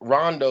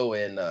Rondo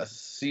and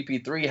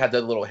CP3 had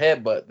that little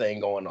headbutt thing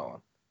going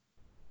on.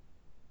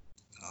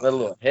 That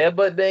little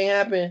headbutt thing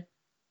happened.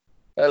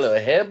 That little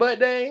headbutt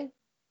thing.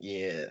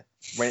 Yeah,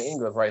 Brandon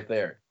Ingram's right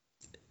there.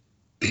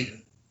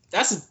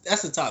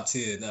 That's a top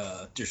 10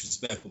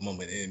 disrespectful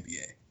moment in the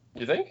NBA.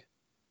 You think?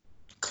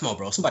 Come on,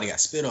 bro. Somebody got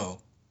spit on.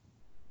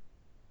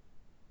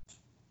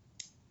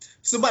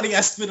 Somebody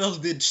got spit on,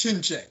 then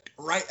chin checked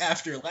right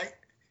after. Like,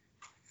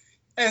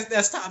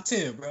 that's top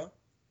 10, bro.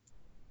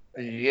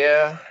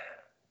 Yeah.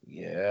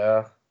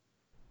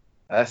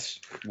 That's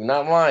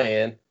not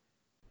lying.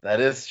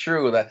 That is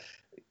true. That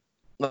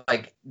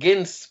like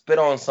getting spit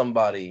on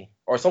somebody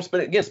or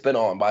getting spit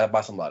on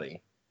by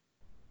somebody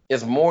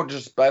is more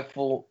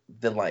disrespectful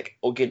than like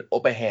getting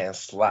open hand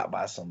slapped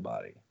by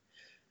somebody.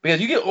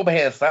 Because you get open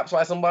hand slapped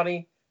by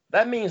somebody,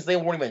 that means they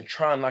won't even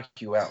try and knock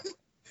you out.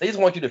 They just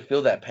want you to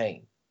feel that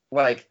pain.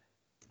 Like,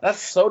 that's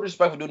so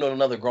disrespectful to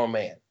another grown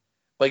man.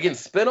 But getting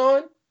spit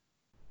on,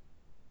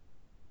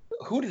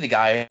 who did the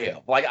guy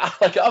have? Like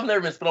I've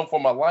never been spit on for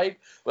my life,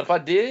 but if I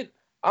did,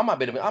 I might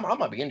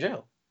be in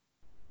jail.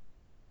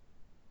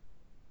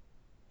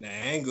 Nah, I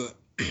ain't good.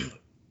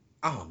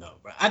 I don't know,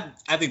 bro.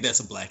 I think that's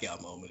a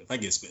blackout moment if I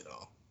get spit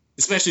on,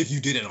 especially if you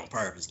did it on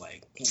purpose.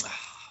 Like,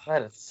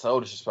 that is so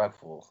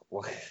disrespectful.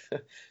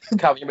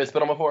 Calvin, you been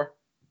spit on before?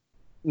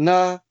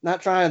 Nah,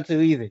 not trying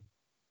to either.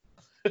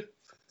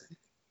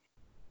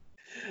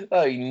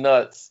 Oh, you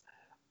nuts!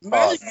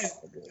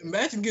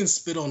 Imagine getting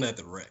spit on at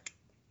the rec.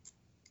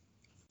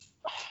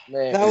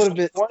 Man, that would have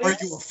been. Or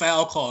you a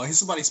foul call. Here's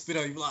somebody spit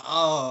on you. Like,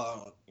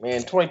 oh.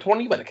 Man,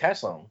 2020, you better catch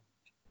something.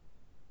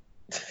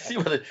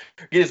 You better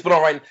get spit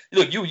on right.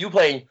 Look, you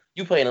playing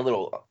a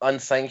little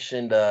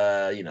unsanctioned,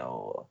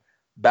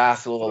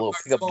 basketball,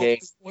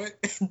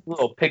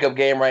 little pickup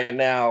game right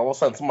now. All of a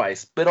sudden, somebody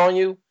spit on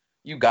you.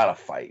 You gotta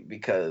fight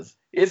because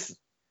it's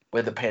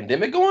with the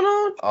pandemic going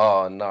on.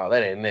 Oh no,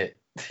 that ain't it.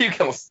 You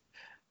can.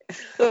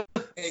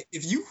 Hey,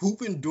 if you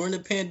hooping during the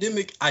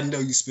pandemic, I know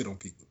you spit on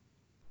people.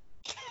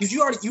 Because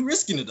you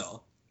risking it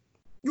all.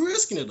 You're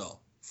risking it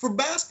all for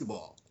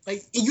basketball.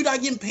 Like, and you're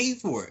not getting paid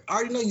for it. I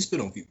already know you spit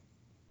on people.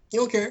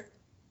 You don't care.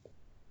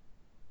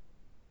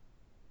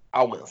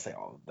 I wouldn't say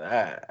all of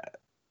that.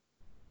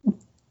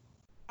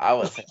 I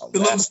wouldn't say all of that.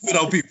 Love to spit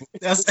on people.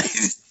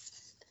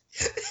 That's.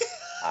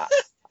 I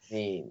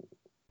mean,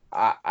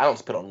 I don't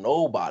spit on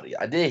nobody.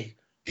 I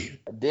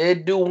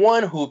did do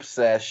one hoop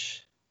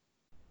sesh.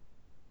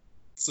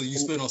 So you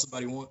spit on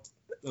somebody once?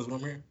 That's what I'm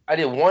hearing. I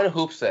did one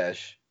hoop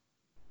sesh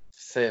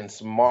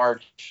since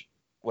March.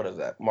 What is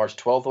that? March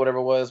 12th or whatever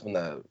it was when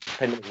the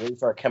pandemic really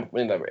started.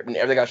 When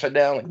everything got shut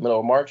down, like the middle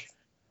of March.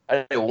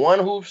 I did one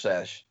hoop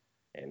sesh,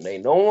 and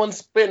ain't no one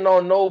spitting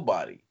on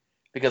nobody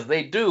because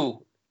they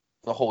do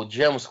the whole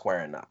gym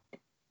squaring up.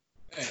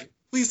 Hey,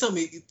 please tell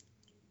me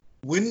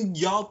when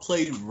y'all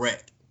played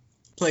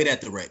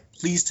at the rec.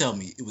 Please tell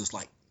me it was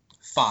like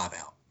 5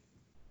 out.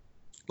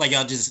 Like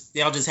y'all just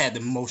had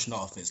the motion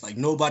offense. Like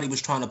nobody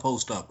was trying to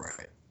post up,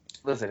 right?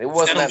 Listen, it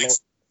wasn't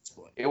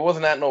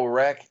at no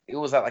rec. It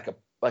was at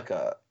like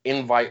a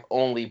invite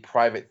only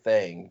private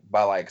thing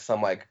by like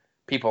some like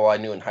people I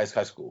knew in high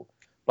school,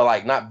 but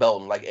like not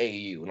Belton, like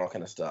AAU and all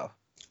kind of stuff.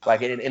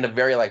 Like in a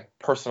very like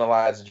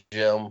personalized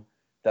gym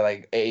that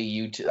like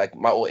AAU like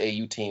my old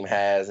AAU team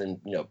has and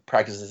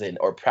practiced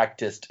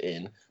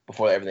in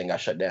before everything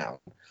got shut down.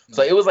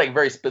 So it was like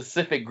very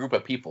specific group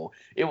of people.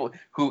 It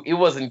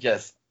wasn't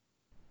just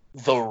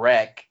the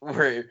rec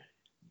where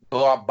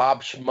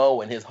Bob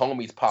Schmo and his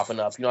homies popping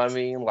up. You know what I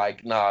mean?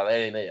 Like, nah, that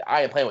ain't it.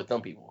 I ain't playing with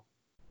them people.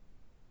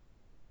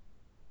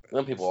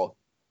 Them people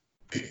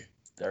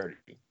dirty.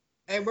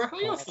 Hey, bro, how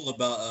y'all feel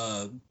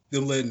about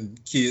them letting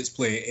kids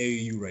play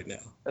AAU right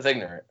now? That's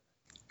ignorant.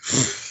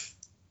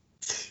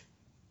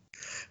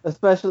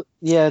 Especially,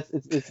 yeah,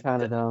 it's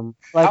kind of dumb.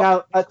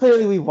 Like, I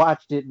clearly we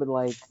watched it, but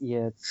like,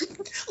 yeah,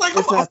 like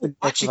it's I'm not the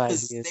watching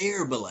best this idea.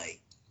 there, but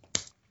like,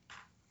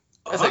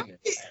 That's ignorant.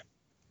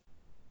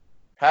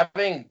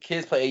 Having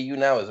kids play AU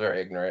now is very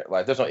ignorant.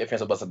 Like, there's no ifs,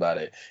 ands, or buts about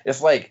it.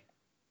 It's like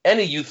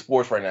any youth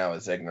sports right now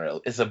is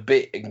ignorant. It's a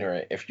bit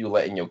ignorant if you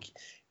letting your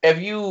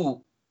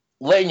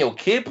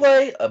kid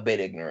play, a bit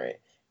ignorant.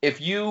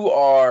 If you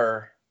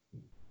are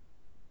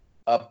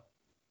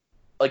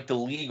like the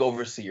league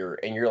overseer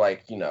and you're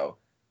like,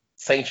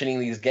 sanctioning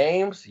these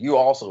games, you're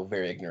also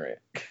very ignorant.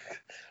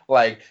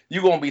 Like,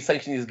 you're gonna be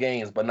sanctioning these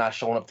games but not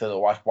showing up to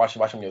watch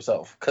them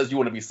yourself because you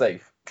want to be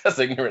safe. That's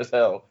ignorant as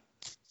hell.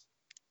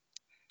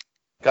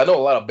 I know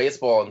a lot of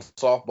baseball and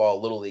softball,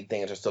 little league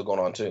things are still going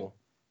on too.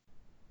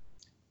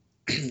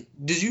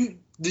 Did you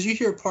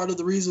hear part of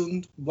the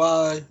reason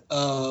why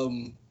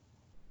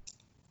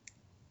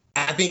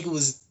I think it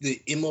was the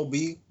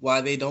MLB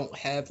why they don't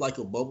have like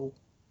a bubble.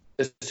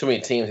 There's too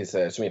many teams. He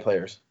said too many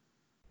players.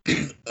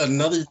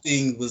 Another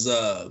thing was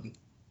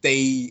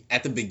they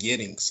at the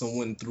beginning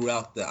someone threw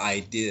out the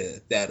idea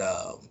that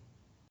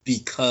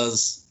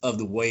because of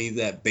the way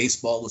that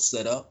baseball is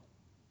set up,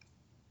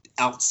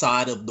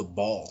 outside of the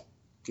ball,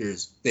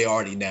 they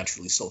already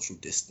naturally social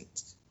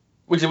distance.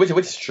 Which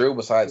is true.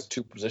 Besides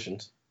two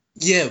positions.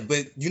 Yeah,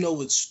 but you know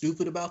what's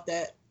stupid about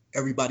that?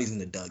 Everybody's in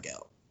the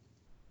dugout.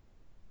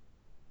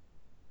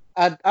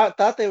 I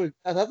thought there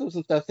was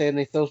some stuff saying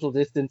they social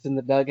distance in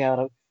the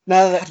dugout.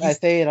 Now that I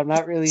say it, I'm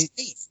not really.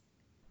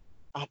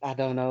 I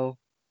don't know.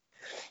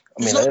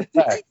 I mean, that is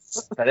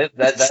facts.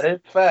 That is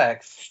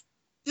facts.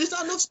 There's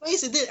not enough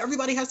space, and then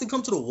everybody has to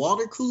come to the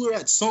water cooler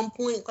at some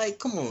point. Like,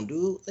 come on,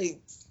 dude. Like,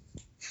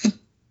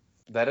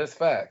 that is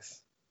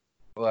facts.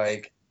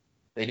 Like,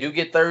 they do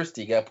get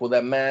thirsty. You gotta pull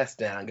that mask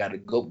down. Gotta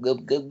go.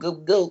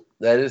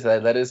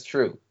 That is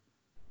true.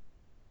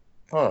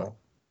 Huh.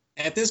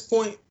 At this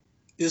point,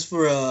 it's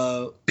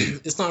for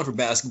it's time for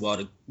basketball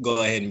to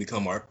go ahead and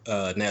become our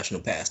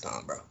national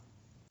pastime, bro.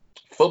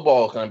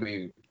 Football is gonna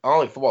be. I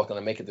don't think football is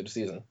gonna make it through the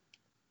season.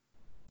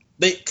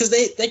 They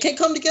can't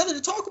come together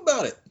to talk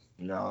about it.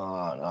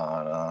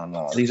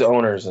 No. These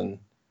owners and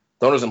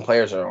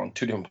players are on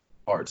two different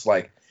parts.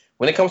 Like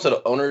when it comes to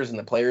the owners and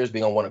the players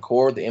being on one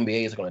accord, the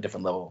NBA is on a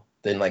different level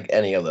than like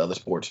any of the other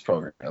sports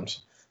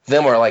programs.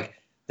 Them are like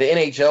the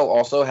NHL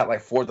also had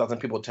like 4,000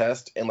 people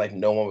test and like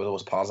no one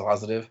was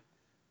positive.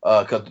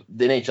 Because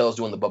the NHL is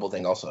doing the bubble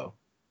thing also.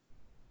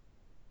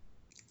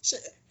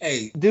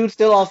 Hey, dudes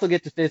still also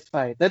get to fist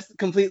fight. That's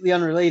completely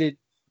unrelated.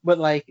 But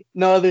like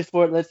no other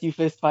sport lets you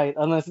fist fight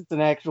unless it's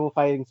an actual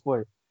fighting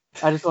sport.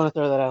 I just want to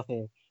throw that out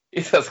there.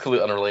 That's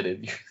completely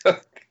unrelated.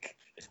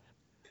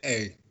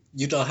 Hey,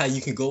 you know how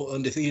you can go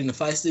undefeated in the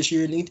fights this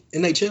year in the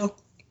NHL?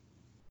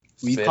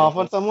 You cough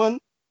on someone?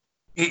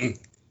 Mm-mm.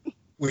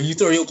 When you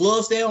throw your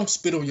gloves down,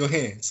 spit on your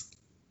hands.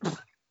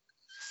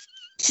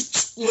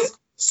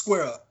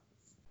 Square up.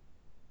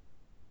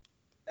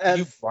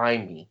 You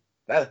find me.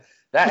 That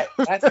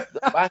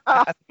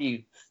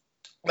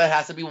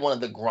has to be one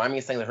of the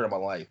grimiest things I've heard in my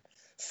life.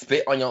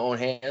 Spit on your own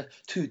hands.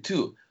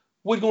 Two.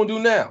 What you gonna do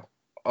now?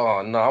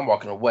 Oh no, I'm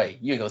walking away.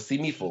 You ain't gonna see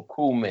me for a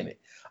cool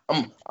minute.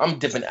 I'm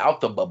dipping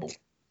out the bubble.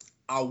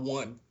 I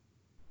won.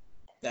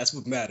 That's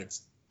what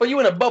matters. But you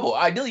in a bubble.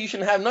 Ideally, you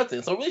shouldn't have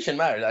nothing. So it really shouldn't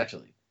matter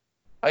actually.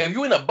 Like if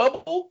you in a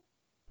bubble,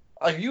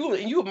 like you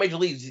in major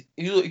leagues,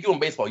 you in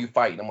baseball, you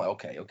fighting. I'm like,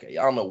 okay.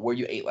 I don't know where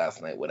you ate last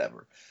night,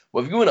 whatever.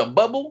 But if you in a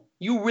bubble,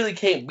 you really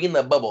can't be in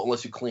that bubble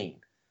unless you clean.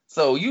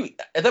 So you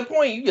at that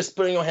point, you just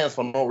spit on your hands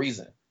for no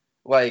reason.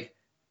 Like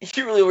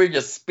you really were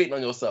just spitting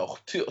on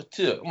yourself too.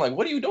 I'm like,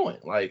 what are you doing?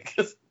 Like,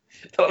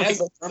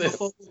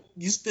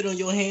 you spit on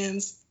your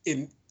hands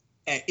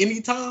at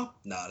any time?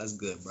 Nah, that's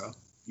good, bro.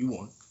 You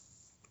won.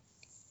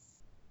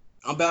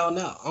 I'm bowing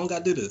out. I don't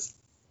gotta do this.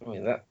 I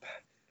mean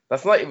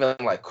that's not even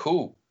like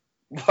cool.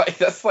 Like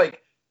that's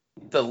like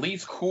the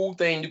least cool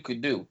thing you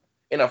could do.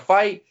 In a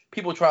fight,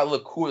 people try to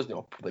look cool,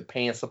 put their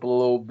pants up a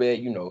little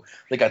bit,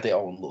 they got their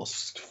own little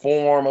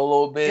form a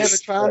little bit. Yeah,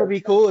 but trying to be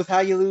cool is how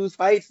you lose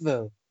fights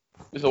though.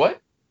 So what?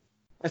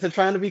 I said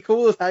trying to be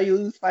cool is how you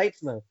lose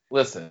fights though.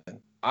 Listen,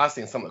 I've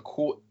seen some of the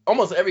cool,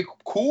 almost every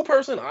cool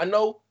person I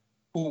know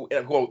who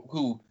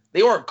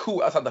they weren't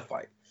cool outside the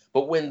fight,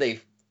 but when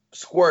they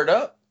squared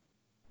up,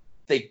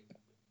 they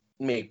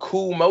made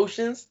cool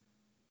motions.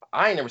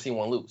 I ain't never seen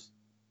one lose.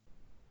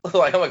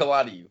 Like I'm like a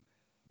lot of you.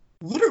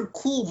 What are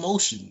cool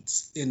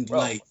motions in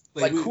like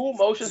cool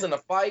motions in a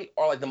fight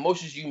are like the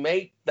motions you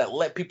make that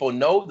let people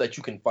know that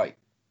you can fight.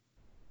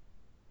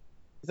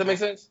 Does that make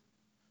sense?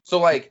 So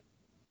like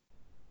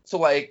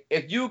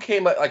if you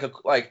came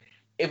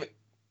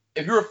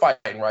if you were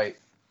fighting, right?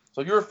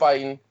 So you were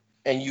fighting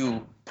and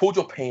you pulled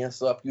your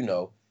pants up,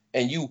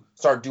 and you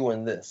start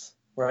doing this,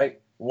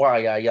 right?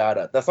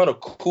 Yada. That's not a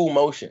cool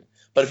motion.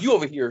 But if you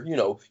over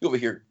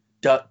here,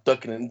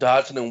 ducking and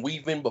dodging and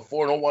weaving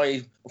before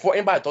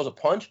anybody throws a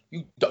punch,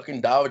 you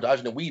ducking,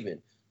 dodging and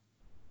weaving.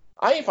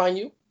 I ain't find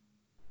you.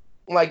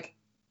 Like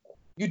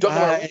you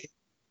ducking.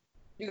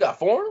 You got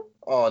form?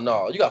 Oh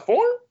no, you got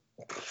form?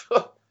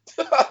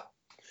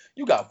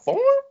 You got form?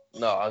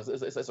 No,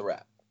 it's a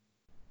wrap.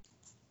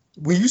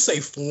 When you say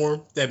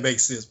form, that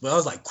makes sense. But I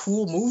was like,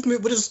 cool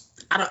movement. But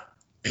I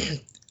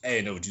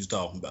didn't know what you was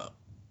talking about.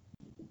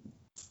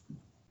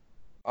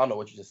 I don't know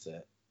what you just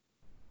said.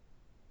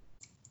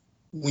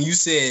 When you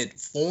said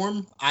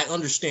form, I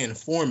understand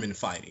form in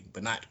fighting,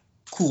 but not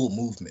cool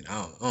movement.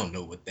 I don't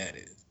know what that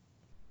is.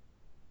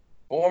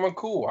 Form and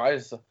cool. I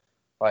just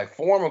like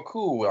form and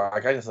cool.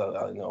 Like I just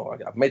I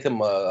made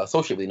them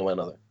associate with one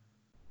another.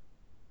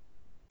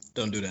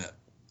 Don't do that.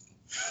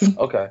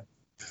 Okay.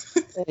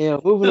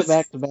 Moving it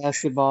back to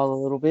basketball a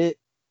little bit.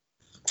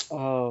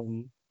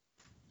 You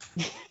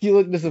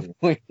look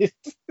disappointed.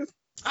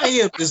 I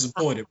am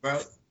disappointed,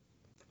 bro.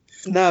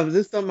 No, but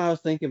this is something I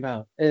was thinking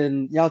about,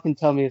 and y'all can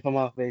tell me if I'm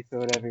off base or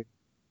whatever.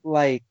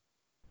 Like,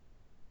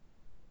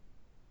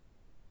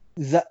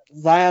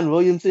 Zion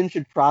Williamson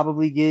should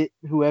probably get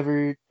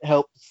whoever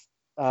helps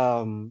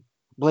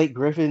Blake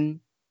Griffin,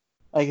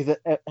 like,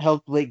 it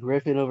helped Blake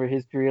Griffin over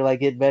his career, like,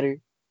 get better?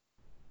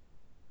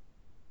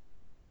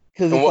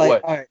 Because In it's what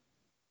like, way? all right,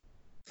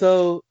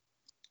 so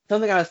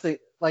something I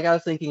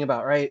was thinking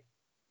about, right?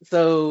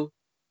 So,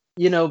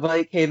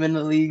 Blake came in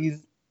the league,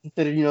 he's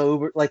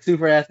considered, like,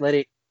 super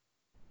athletic,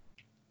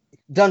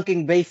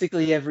 dunking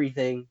basically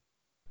everything.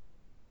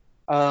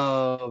 He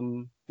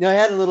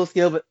had a little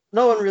skill, but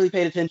no one really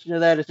paid attention to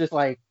that. It's just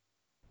like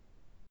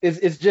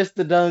it's just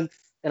the dunks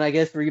and I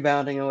guess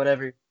rebounding and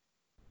whatever.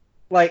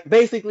 Like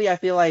basically, I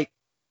feel like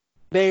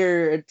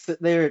they're at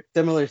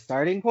similar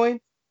starting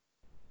points,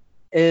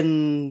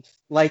 and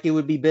like it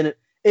would be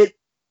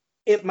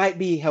it might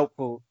be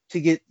helpful to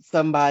get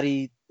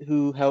somebody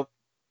who helped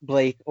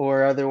Blake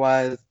or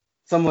otherwise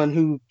someone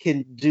who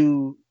can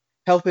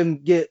help him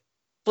get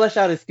flesh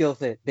out his skill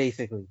set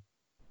basically.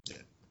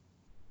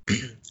 I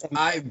Am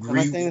I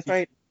agree saying with this you.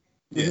 right?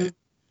 Yeah, Mm-hmm.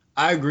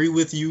 I agree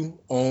with you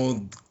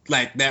on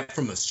like that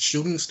from a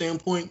shooting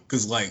standpoint,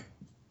 because like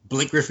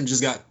Blake Griffin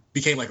just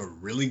became like a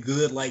really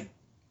good like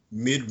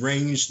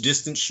mid-range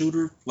distance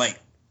shooter like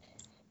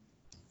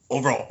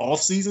overall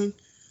off season.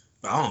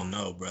 But I don't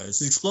know, bro.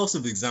 As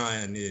explosive as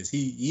Zion is,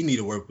 he need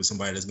to work with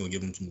somebody that's gonna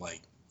give him some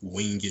like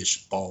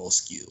wingish ball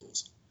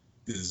skills.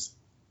 Because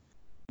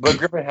But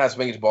Griffin has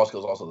swinging ball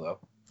skills also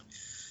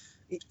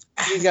though.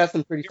 He's got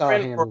some pretty solid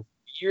Griffin for handles.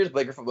 years,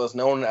 Blake Griffin was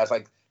known as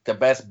like the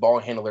best ball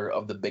handler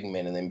of the big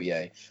men in the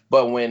NBA.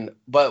 But when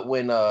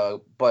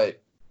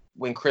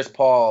Chris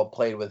Paul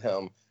played with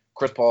him,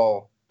 Chris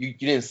Paul you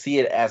didn't see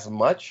it as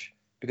much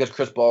because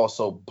Chris Paul is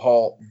so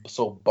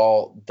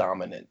ball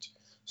dominant.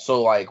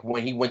 So like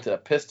when he went to the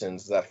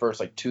Pistons that first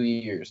like 2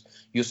 years,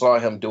 you saw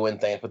him doing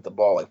things with the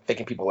ball, like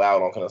faking people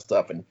out, all kind of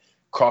stuff, and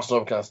crossing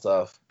over kind of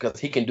stuff because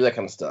he can do that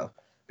kind of stuff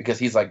because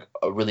he's like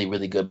a really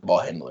really good ball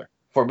handler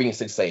for being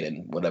 6'8"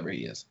 and whatever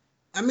he is.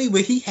 I mean,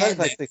 but he I was had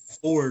like that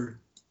before.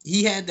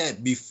 He had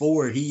that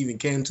before he even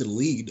came to the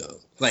league, though.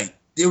 Like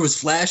there was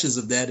flashes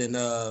of that in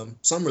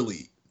summer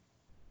league.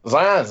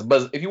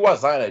 But if you watch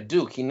Zion at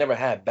Duke, he never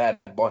had bad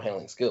ball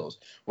handling skills.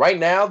 Right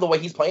now, the way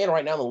he's playing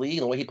right now in the league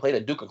and the way he played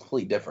at Duke are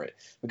completely different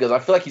because I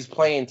feel like he's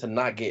playing to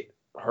not get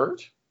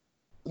hurt.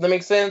 Does that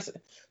make sense?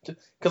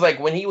 Because like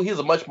when he was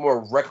a much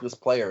more reckless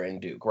player in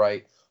Duke,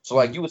 right? So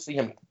like you would see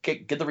him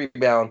get the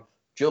rebound,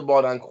 drill the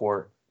ball down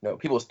court.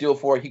 People steal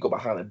for it. He go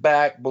behind the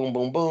back, boom,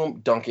 boom,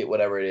 boom, dunk it,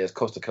 whatever it is,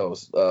 coast to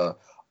coast, a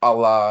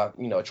la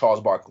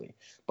Charles Barkley.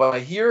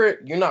 But here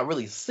you're not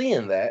really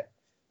seeing that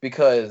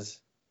because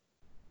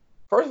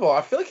first of all,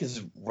 I feel like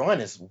his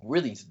run is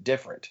really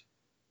different.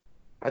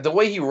 Like the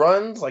way he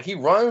runs like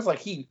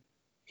he's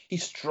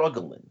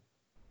struggling.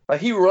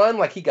 Like he run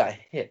like he got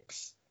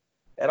hips,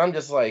 and I'm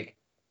just like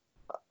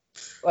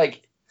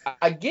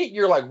I get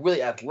you're like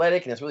really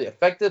athletic and it's really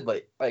effective,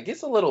 but like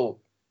it's a little.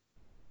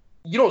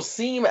 You don't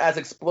seem as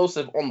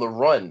explosive on the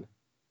run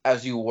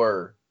as you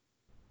were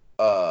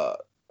at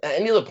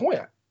any other point.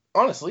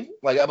 Honestly,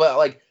 but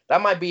like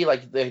that might be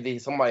like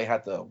somebody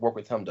had to work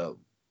with him to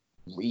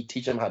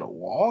reteach him how to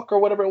walk or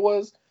whatever it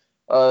was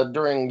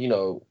during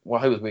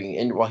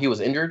while he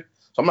was injured.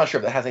 So I'm not sure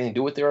if that has anything to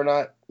do with it or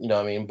not. You know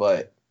what I mean?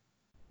 But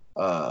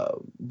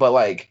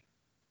like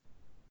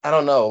I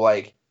don't know.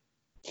 Like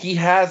he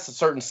has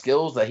certain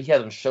skills that he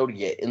hasn't showed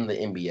yet in the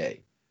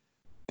NBA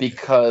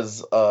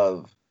because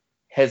of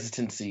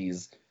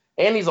hesitancies,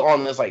 and he's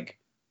on this like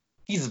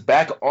he's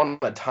back on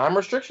a time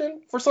restriction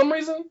for some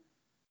reason,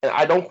 and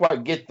I don't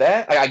quite get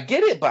that. Like, I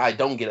get it, but I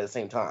don't get it at the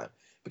same time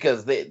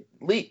because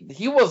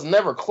he was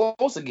never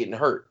close to getting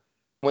hurt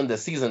when the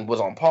season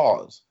was on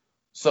pause.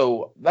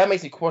 So that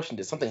makes me question: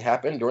 did something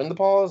happen during the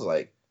pause?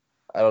 Like,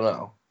 I don't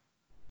know.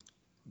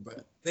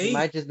 But He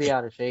might just be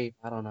out of shape.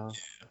 I don't know.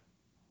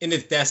 and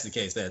if that's the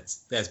case,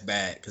 that's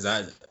bad because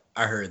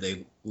I heard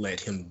they let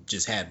him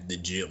just have the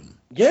gym.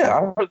 Yeah,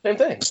 I heard the same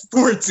thing.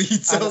 14.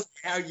 So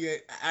how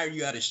are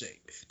you out of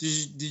shape?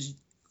 Did you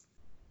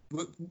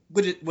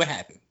what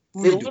happened?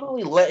 What They were you doing?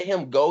 literally let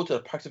him go to the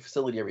practice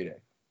facility every day.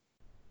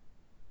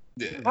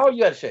 Yeah. How are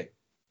you out of shape?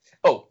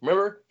 Oh,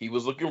 remember he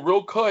was looking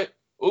real cut.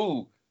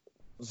 Ooh,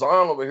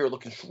 Zion over here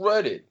looking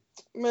shredded.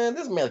 Man,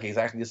 this man look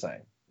exactly the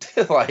same.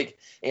 Like,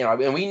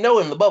 and we know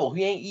in the bubble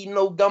he ain't eating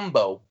no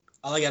gumbo.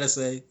 All I gotta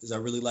say is I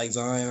really like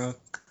Zion.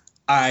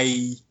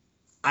 I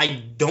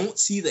don't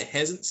see the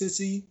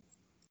hesitancy,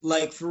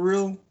 like for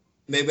real.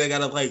 Maybe I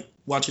gotta like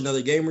watch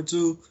another game or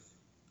two.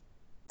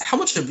 How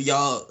much of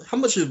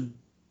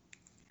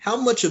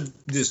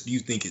this do you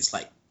think is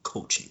like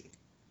coaching?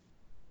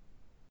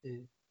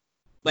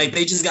 Like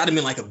they just got him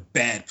in like a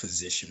bad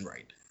position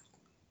right now.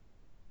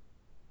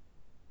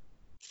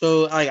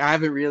 So like I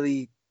haven't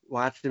really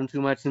watched him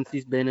too much since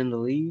he's been in the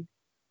league,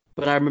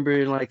 but I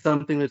remember like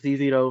something that's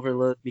easy to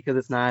overlook because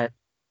it's not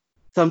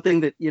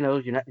something that you're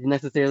not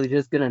necessarily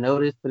just gonna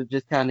notice, but it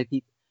just kind of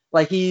keeps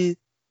like he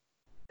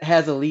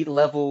has elite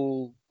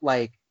level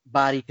like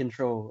body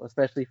control,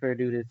 especially for a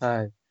dude his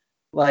size.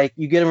 Like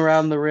you get him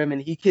around the rim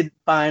and he could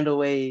find a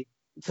way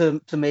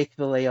to make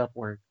the layup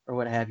work or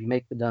what have you,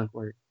 make the dunk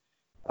work.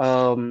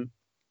 Um,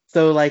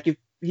 so like if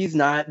he's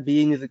not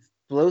being as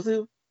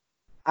explosive,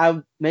 I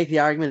would make the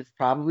argument it's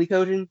probably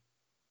coaching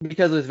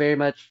because it was very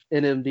much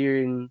in him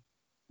during,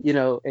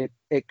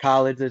 at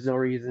college. There's no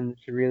reason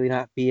to really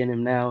not be in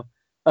him now,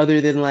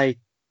 other than like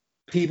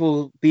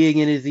people being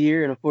in his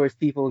ear, and of course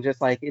people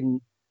just like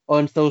in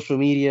on social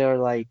media or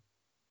like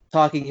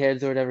talking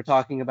heads or whatever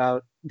talking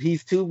about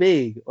he's too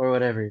big or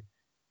whatever.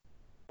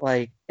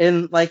 Like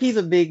and like he's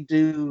a big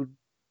dude,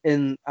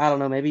 and I don't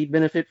know, maybe he'd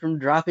benefit from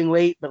dropping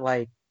weight, but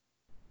like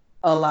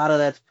a lot of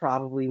that's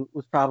probably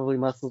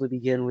muscle to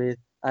begin with.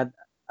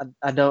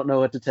 I don't know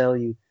what to tell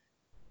you.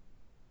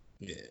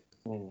 Yeah.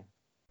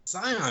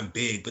 Zion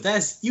big, but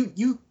that's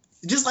you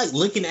just like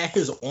looking at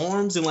his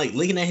arms and like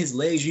looking at his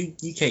legs, you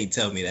can't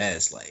tell me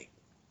that's like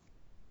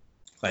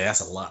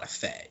that's a lot of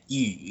fat.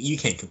 You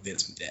can't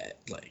convince me that.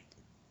 Like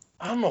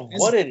I don't know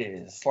what it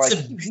is. Like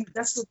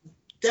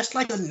that's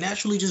like a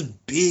naturally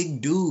just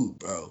big dude,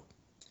 bro.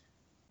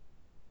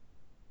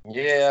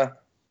 Yeah.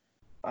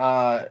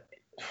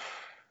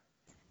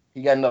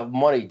 He got enough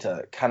money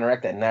to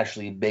counteract that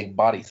naturally big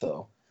body,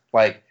 though.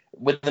 Like,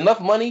 with enough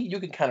money,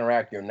 you can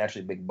counteract your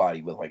naturally big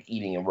body with, like,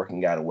 eating and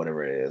working out or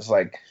whatever it is.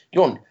 Like,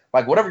 you don't,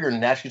 like, whatever you're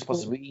naturally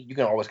supposed to be, you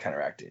can always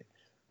counteract it.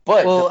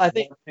 But, well, I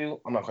think,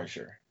 I'm not quite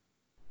sure.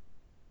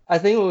 I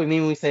think what we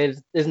mean when we say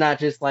is not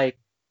just, like,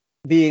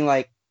 being,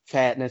 like,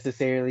 fat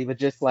necessarily, but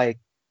just, like,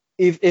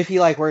 if he,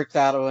 like, works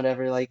out or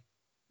whatever, like,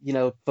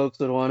 folks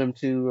would want him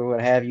to or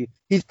what have you,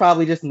 he's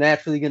probably just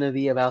naturally going to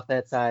be about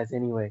that size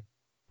anyway.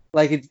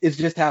 Like, it's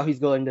just how he's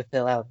going to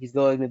fill out. He's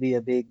going to be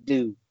a big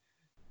dude.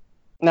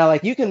 Now,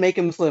 like, you can make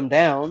him slim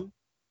down,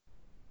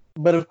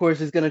 but of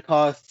course, it's going to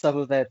cost some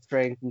of that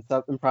strength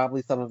and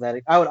probably some of that.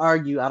 I would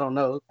argue, I don't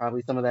know,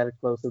 probably some of that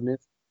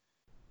explosiveness.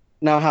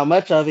 Now, how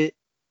much of it,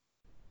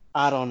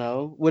 I don't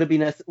know. Would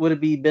it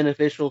be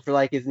beneficial for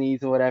like his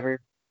knees and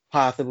whatever?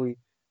 Possibly.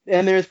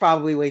 And there's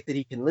probably weight that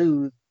he can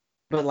lose,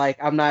 but like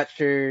I'm not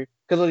sure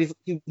because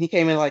he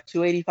came in like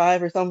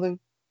 285 or something.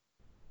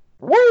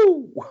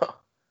 Woo!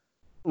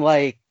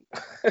 Like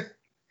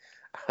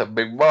a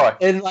big boy.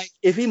 And like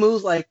if he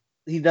moves like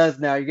he does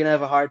now, you're gonna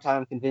have a hard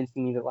time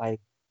convincing me that like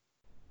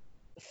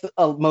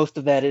most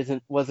of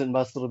that wasn't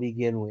muscle to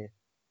begin with.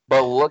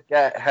 But look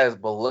at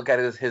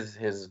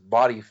his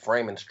body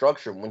frame and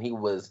structure when he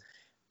was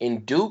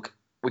in Duke,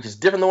 which is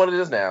different than what it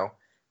is now,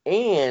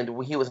 and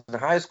when he was in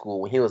high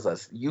school, when he was a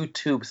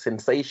YouTube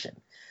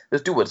sensation.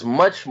 This dude was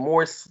much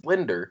more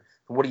slender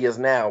than what he is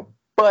now,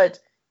 but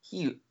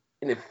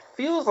it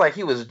feels like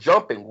he was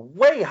jumping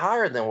way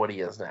higher than what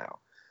he is now.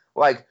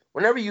 Like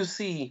whenever you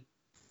see,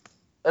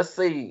 let's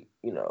say,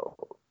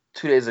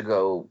 2 days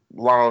ago,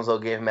 Lonzo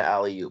gave him an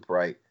alley oop,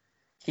 right?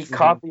 He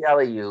caught the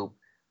alley oop,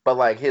 but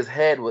like his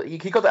head was he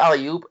caught the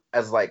alley oop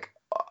as like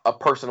a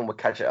person would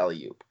catch an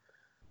alley oop.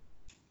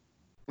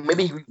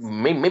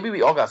 Maybe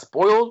we all got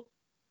spoiled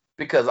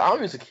because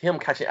I'm used to him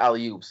catching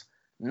alley oops,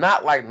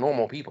 not like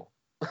normal people.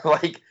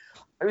 Like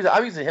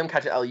I'm used to him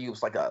catching alley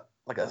oops like a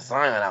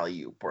Zion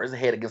alley oop or his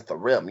head against the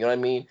rim. You know what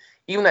I mean?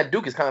 Even that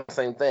Duke is kind of the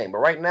same thing. But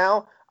right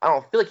now, I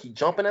don't feel like he's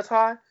jumping as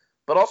high.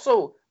 But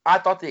also, I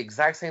thought the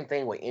exact same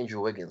thing with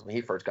Andrew Wiggins when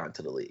he first got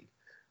into the league.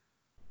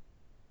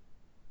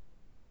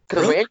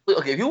 Because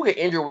if you look at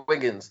Andrew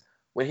Wiggins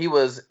when he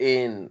was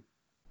in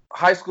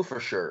high school for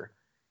sure,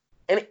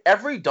 and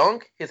every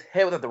dunk, his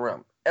head was at the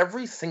rim.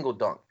 Every single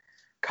dunk.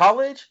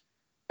 College,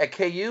 at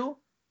KU,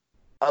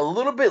 a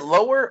little bit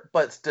lower,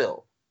 but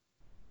still.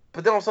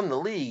 But then all of a sudden in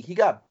the league, he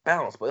got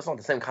bounced, but it's not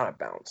the same kind of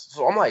bounce.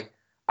 So I'm like,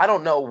 I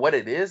don't know what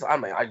it is.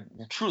 I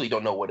truly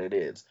don't know what it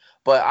is.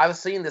 But I've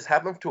seen this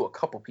happen to a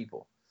couple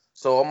people.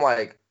 So I'm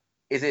like,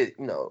 is it,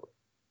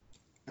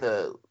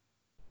 the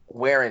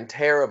wear and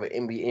tear of an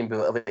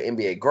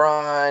NBA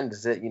grind?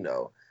 Is it,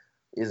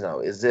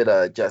 is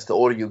it just the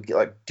older you get,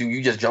 like, do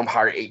you just jump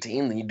higher at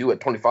 18 than you do at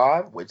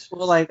 25? Well,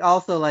 like,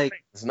 also, like,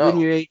 when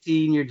you're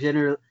 18, you're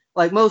generally,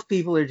 like, most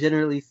people are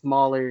generally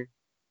smaller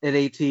at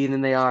 18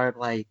 than they are,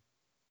 like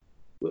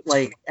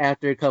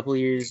after a couple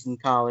years in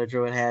college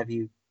or what have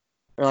you,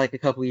 or, like, a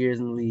couple years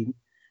in the league.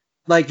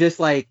 Like, just,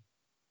 like,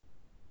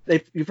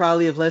 you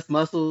probably have less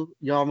muscle.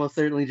 You almost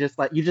certainly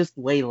you just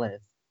weigh less.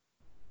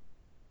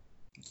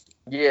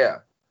 Yeah.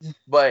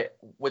 But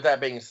with that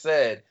being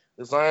said,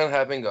 Zion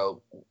having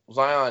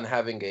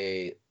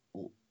a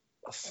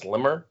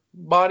slimmer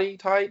body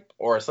type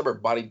or a slimmer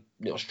body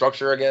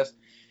structure, I guess,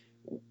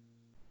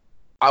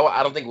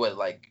 I don't think it would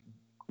like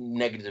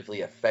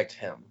negatively affect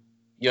him.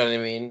 You know what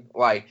I mean?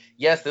 Like,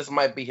 yes, this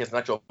might be his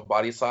natural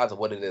body size of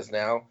what it is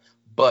now,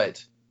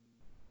 but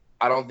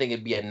I don't think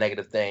it'd be a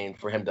negative thing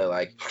for him to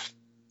like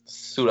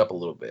suit up a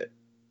little bit,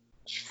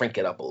 shrink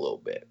it up a little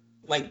bit.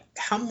 Like,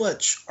 how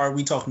much are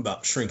we talking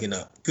about shrinking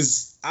up?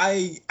 Because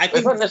I think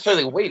it's not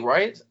necessarily weight,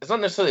 right? It's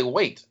not necessarily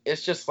weight.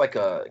 It's just like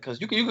because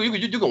you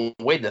can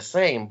weigh the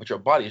same, but your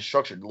body is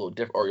structured a little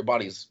different, or your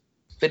body's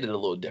fitted a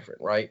little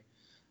different, right?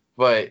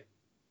 But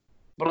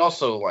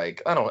also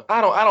like I don't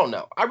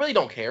know. I really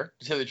don't care,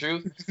 to tell the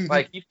truth.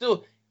 Like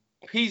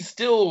he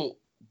still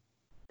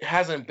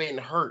hasn't been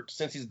hurt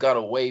since he's got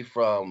away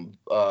from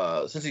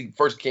since he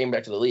first came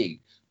back to the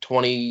league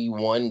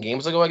 21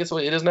 games ago, I guess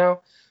what it is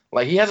now.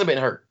 Like he hasn't been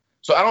hurt.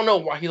 So I don't know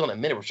why he's on a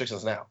minute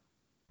restrictions now.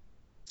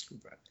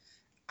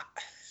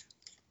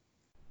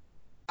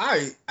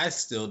 I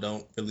still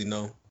don't really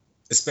know,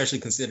 especially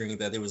considering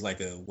that there was like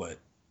a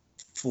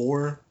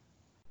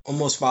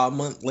almost 5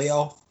 month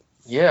layoff.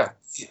 Yeah.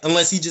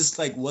 Unless he just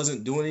like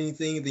wasn't doing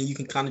anything, then you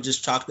can kind of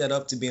just chalk that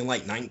up to being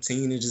like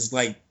 19 and just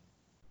like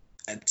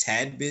a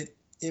tad bit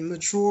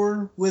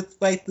immature with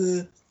like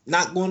the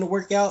not going to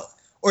work out,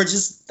 or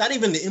just not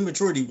even the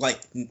immaturity, like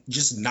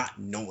just not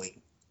knowing.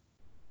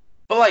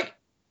 But like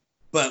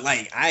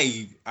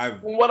I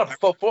from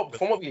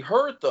what we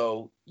heard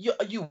though,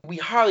 we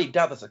highly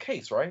doubt that's the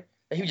case, right?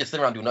 And he was just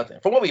sitting around doing nothing.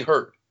 From what we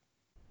heard.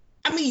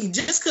 I mean,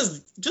 just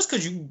cause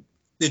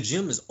the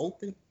gym is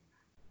open,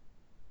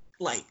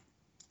 like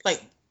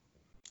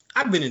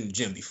I've been in the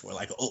gym before,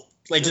 like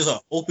just an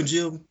open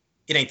gym.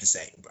 It ain't the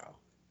same, bro.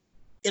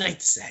 It ain't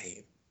the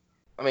same.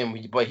 I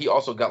mean, but he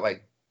also got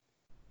like,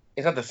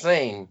 it's not the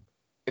same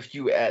if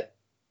you at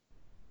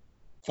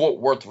Fort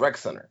Worth Rec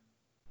Center,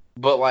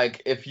 but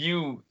like if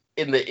you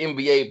in the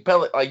NBA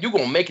pellet, like you're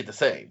gonna make it the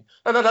same.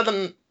 Not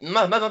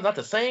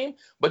the same,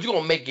 but you're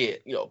gonna make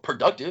it,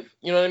 productive.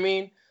 You know what I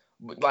mean?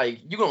 But like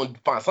you're gonna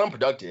find something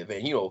productive,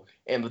 and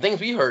and the things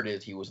we heard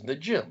is he was in the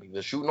gym, he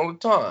was shooting all the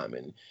time,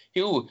 and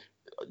he was,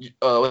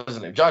 what's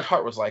his name? Josh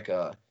Hart was like,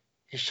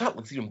 his shot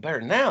looks even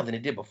better now than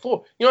it did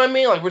before. You know what I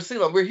mean? Like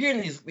we're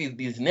hearing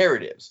these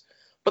narratives,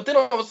 but then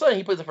all of a sudden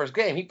he plays the first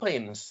game. He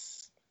played in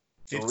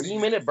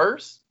 3-minute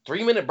bursts,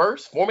 3-minute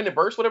bursts, 4-minute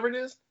bursts, whatever it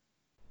is.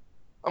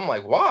 I'm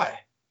like, why?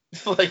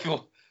 Like,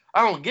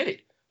 I don't get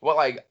it. Well,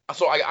 like,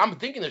 so I'm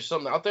thinking there's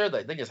something out there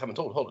that they just haven't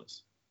told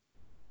us.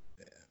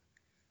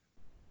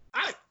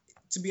 Yeah.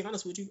 To be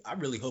honest with you, I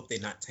really hope they're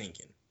not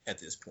tanking at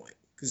this point,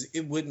 because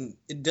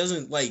it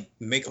doesn't like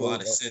make a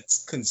lot of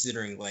sense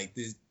considering like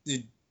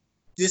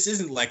this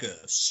isn't like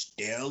a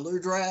stellar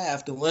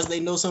draft unless they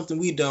know something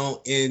we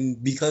don't,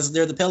 and because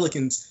they're the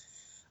Pelicans,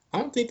 I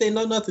don't think they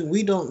know nothing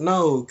we don't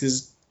know,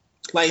 because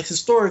like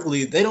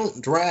historically they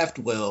don't draft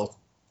well,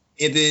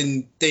 and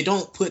then they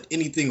don't put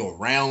anything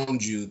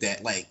around you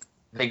that like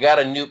they got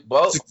a new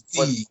boat.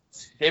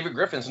 David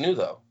Griffin's new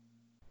though,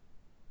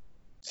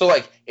 so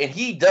like, and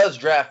he does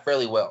draft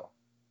fairly well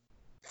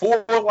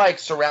for like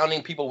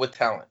surrounding people with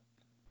talent.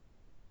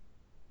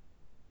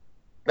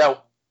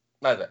 Now,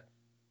 not that.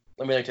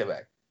 Let me take it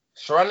back.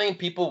 Surrounding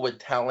people with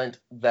talent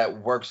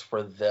that works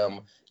for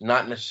them,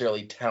 not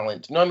necessarily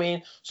talent. You know what I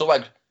mean? So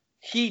like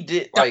he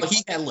did like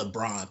he had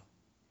LeBron.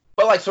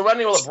 But like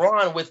surrounding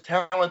LeBron with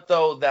talent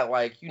though that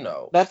like,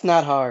 that's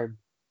not hard.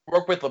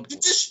 Work with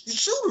just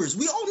shooters.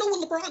 We all know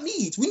what LeBron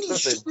needs. We need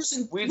shooters,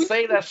 and we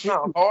say that's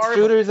not hard.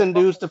 Shooters and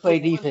dudes to play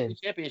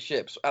defense.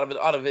 Championships out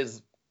of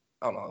his,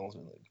 I don't know,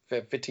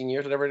 15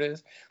 years, whatever it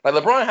is. Like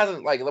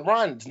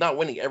LeBron's not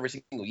winning every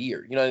single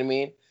year. You know what I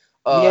mean?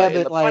 Yeah,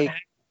 but like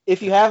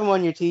if you have him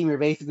on your team, you're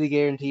basically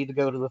guaranteed to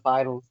go to the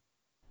finals.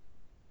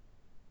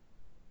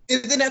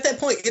 And then at that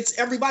point, it's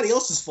everybody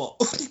else's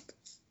fault.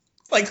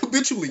 Like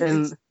habitually,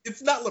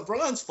 it's not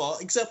LeBron's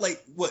fault, except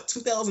like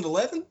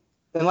 2011.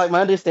 And like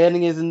my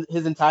understanding is, in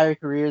his entire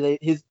career,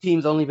 his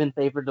team's only been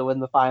favored to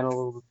win the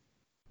finals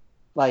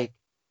like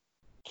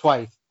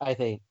twice, I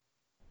think,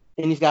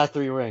 and he's got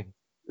 3 rings.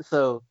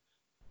 So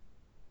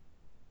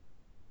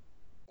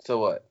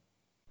what?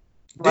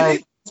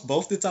 Like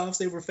both the times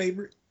they were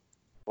favored.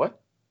 What?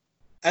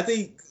 I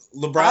think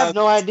LeBron. I have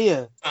no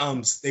idea.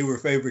 They were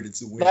favored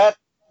to win.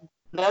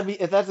 That'd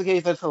be, if that's the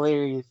case, that's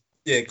hilarious.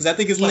 Yeah, because I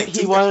think it's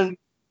he won.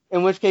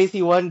 In which case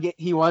he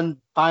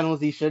won finals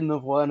he shouldn't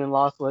have won and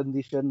lost ones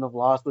he shouldn't have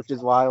lost, which is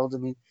wild to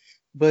me.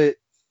 But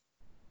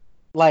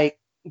like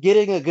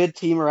getting a good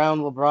team around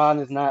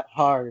LeBron is not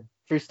hard.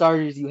 For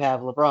starters, you have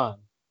LeBron.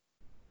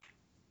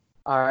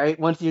 All right.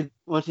 Once you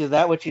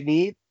that, what you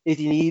need is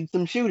you need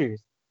some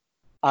shooters.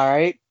 All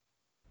right.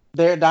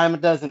 They're a dime a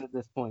dozen at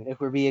this point, if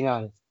we're being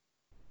honest.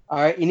 All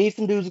right. You need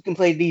some dudes who can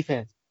play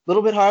defense. A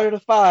little bit harder to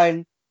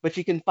find, but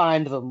you can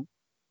find them.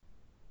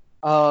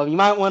 You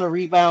might want a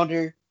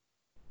rebounder.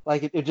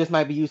 Like, it just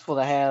might be useful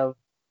to have.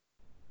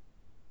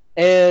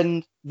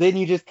 And then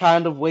you just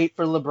kind of wait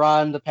for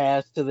LeBron to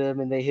pass to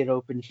them and they hit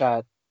open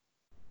shots.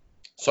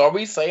 So are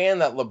we saying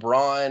that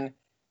LeBron...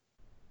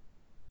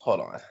 Hold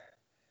on.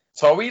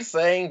 So are we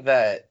saying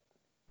that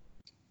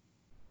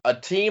a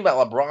team that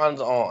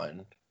LeBron's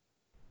on,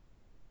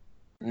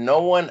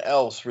 no one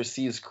else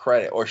receives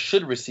credit or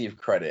should receive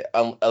credit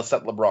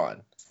except LeBron?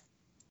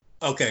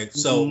 Okay,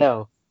 so...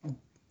 No.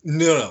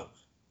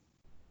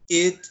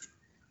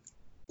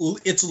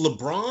 It's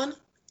LeBron.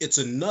 It's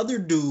another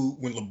dude.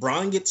 When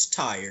LeBron gets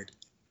tired,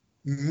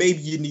 maybe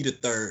you need a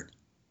third,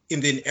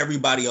 and then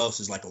everybody else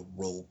is like a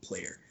role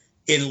player.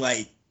 And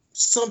like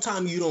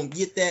sometimes you don't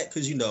get that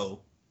because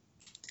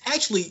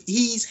actually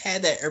he's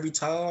had that every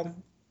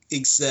time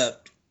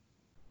except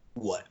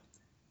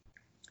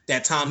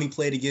that time he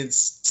played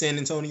against San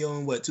Antonio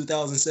in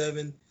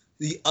 2007.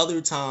 The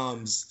other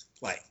times,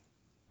 like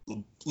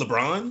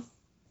LeBron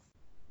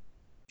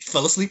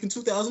fell asleep in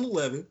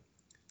 2011.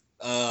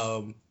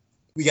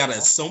 We got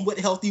a somewhat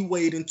healthy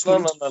Wade in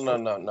 2020.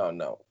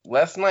 No.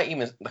 Let's not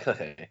even.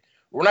 Okay.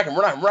 we're not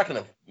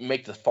gonna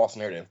make this false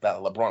narrative that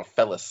LeBron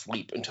fell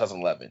asleep in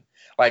 2011.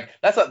 Like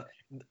that's a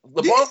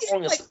LeBron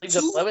falling asleep in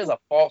 2011 is a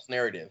false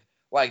narrative.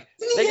 Like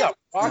they got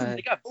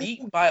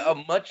beat by a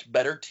much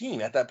better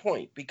team at that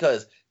point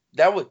because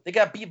they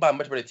got beat by a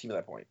much better team at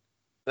that point.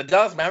 The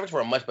Dallas Mavericks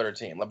were a much better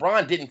team.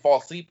 LeBron didn't fall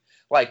asleep.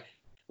 Like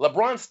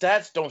LeBron's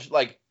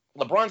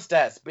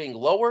stats being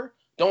lower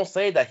don't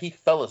say that he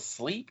fell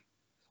asleep.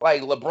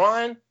 Like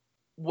LeBron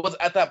was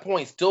at that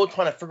point still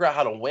trying to figure out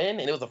how to win,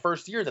 and it was the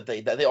first year that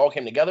they all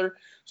came together.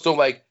 So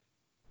like,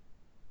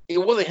 it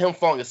wasn't him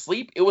falling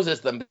asleep. It was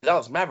just the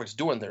Dallas Mavericks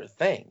doing their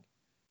thing.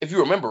 If you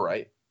remember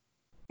right,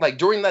 like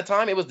during that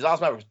time, it was the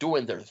Dallas Mavericks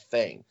doing their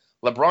thing.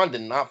 LeBron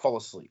did not fall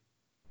asleep.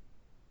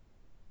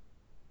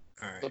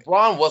 All right.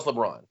 LeBron was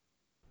LeBron.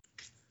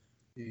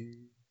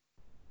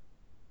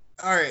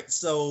 All right,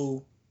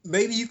 so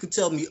maybe you could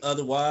tell me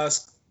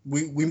otherwise.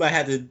 We might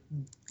have to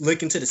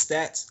look into the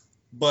stats,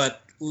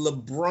 but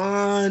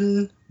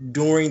LeBron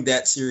during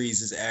that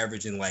series is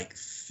averaging like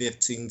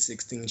 15,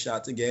 16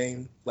 shots a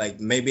game. Like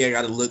maybe I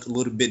got to look a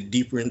little bit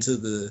deeper into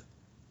the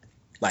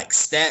like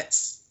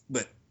stats,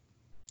 but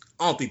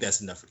I don't think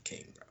that's enough for the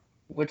King, bro.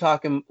 We're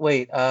talking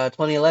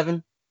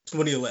 2011?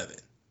 2011.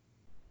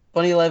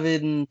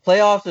 2011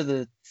 playoffs or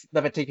the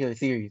particular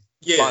series?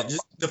 Yeah,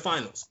 just the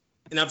finals.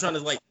 And I'm trying to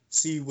like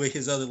see what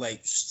his other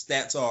like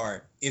stats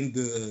are in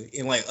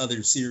like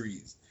other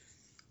series,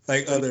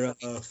 like other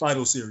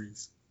final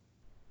series.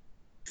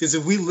 Because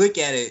if we look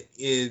at it,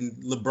 and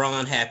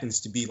LeBron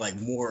happens to be like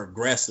more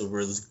aggressive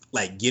or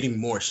like getting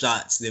more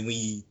shots than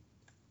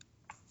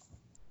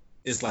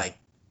it's like.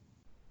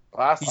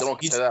 I still don't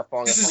consider that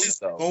falling asleep. This is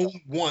his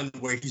own one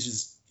where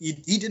he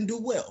didn't do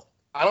well.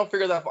 I don't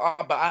figure that,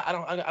 but I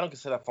don't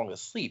consider that falling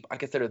asleep. I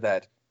consider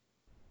that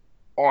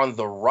on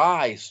the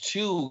rise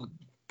to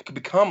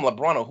become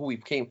LeBron, or who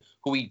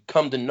we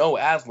come to know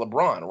as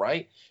LeBron,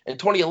 right? In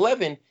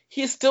 2011,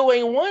 he still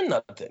ain't won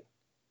nothing.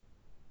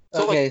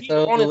 So okay, like,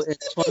 so in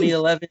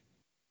 2011,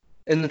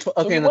 in the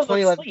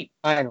 2011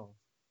 finals,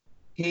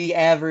 he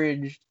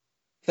averaged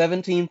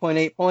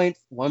 17.8 points,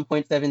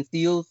 1.7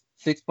 steals,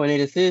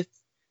 6.8 assists,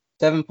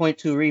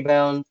 7.2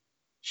 rebounds,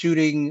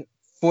 shooting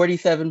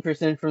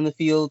 47% from the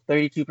field,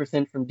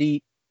 32% from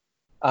deep,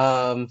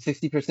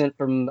 60%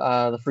 from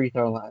the free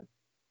throw line.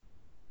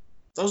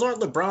 Those aren't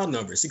LeBron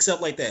numbers,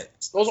 except like that.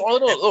 Those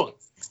aren't.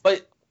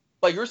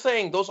 But you're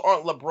saying those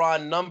aren't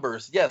LeBron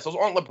numbers. Yes, those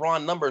aren't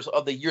LeBron numbers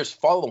of the years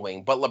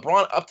following. But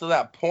LeBron, up to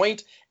that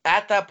point,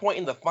 at that point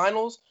in the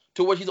finals,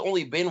 to which he's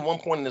only been one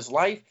point in his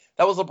life,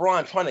 that was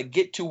LeBron trying to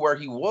get to where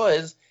he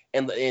was.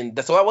 So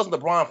that wasn't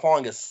LeBron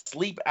falling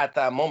asleep at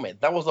that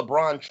moment. That was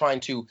LeBron trying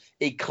to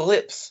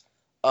eclipse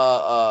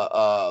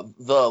the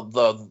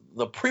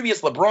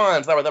previous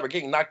LeBrons that were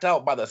getting knocked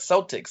out by the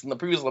Celtics, and the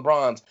previous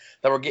LeBrons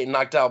that were getting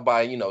knocked out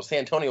by San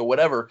Antonio,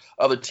 whatever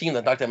other team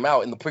that knocked them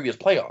out in the previous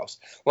playoffs.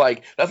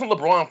 Like that's not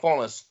LeBron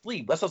falling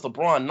asleep. That's just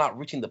LeBron not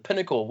reaching the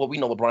pinnacle of what we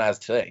know LeBron has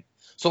today.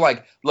 So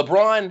like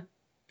LeBron,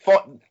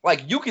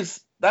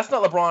 that's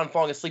not LeBron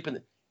falling asleep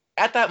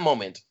at that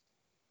moment.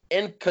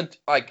 In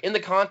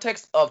the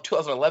context of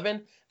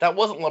 2011, that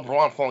wasn't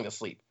LeBron falling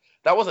asleep.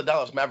 That was the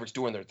Dallas Mavericks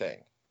doing their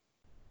thing.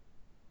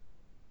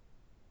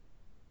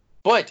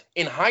 But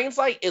in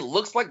hindsight, it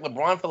looks like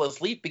LeBron fell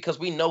asleep because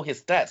we know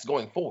his stats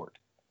going forward.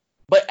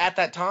 But at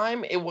that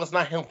time, it was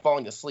not him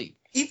falling asleep.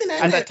 Even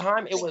at that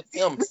time, it was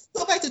him.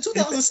 Go back to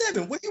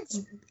 2007, where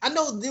I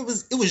know it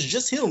was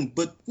just him,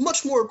 but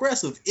much more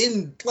aggressive.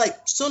 In like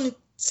San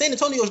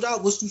Antonio's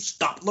job was to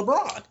stop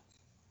LeBron.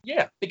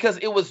 Yeah, because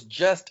it was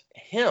just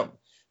him.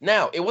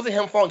 Now, it wasn't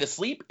him falling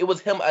asleep. It was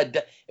him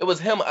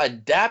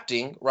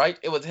adapting, right?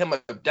 It was him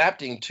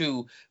adapting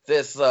to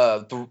this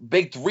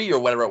big three or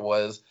whatever it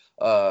was.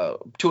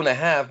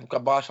 2.5.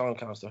 Gosh, I don't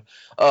count stuff.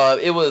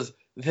 It was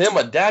him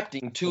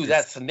adapting to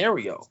that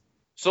scenario.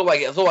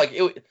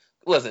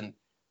 Listen,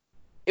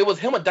 it was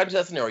him adapting to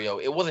that scenario.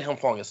 It wasn't him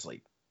falling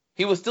asleep.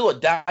 He was still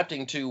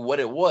adapting to what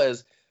it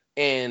was,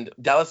 and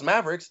Dallas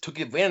Mavericks took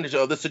advantage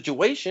of the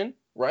situation,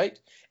 right?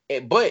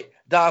 But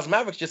Dallas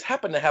Mavericks just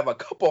happened to have a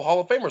couple Hall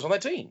of Famers on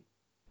that team.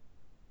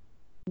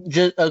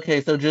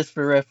 So just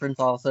for reference,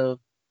 also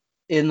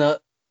in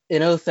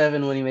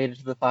 2007 when he made it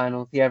to the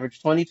finals, he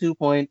averaged 22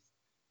 points,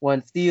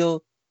 1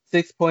 steal,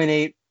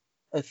 6.8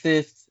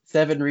 assists,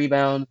 7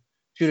 rebounds,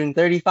 shooting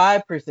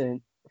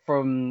 35%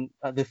 from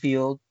the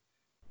field,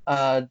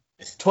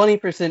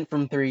 20%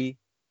 from 3,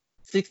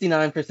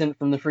 69%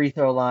 from the free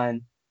throw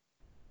line.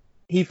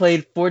 He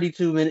played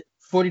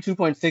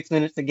 42.6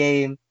 minutes a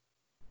game,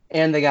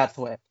 and they got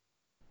swept.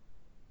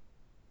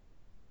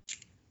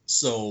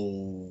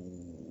 So,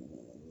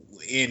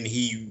 and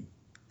he,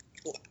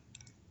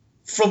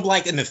 from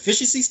like an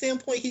efficiency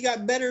standpoint, he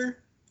got better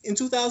in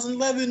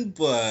 2011,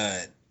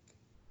 but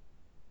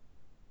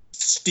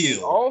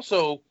still.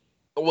 Also,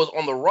 was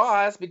on the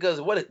rise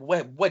because what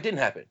didn't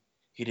happen?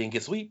 He didn't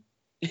get swept.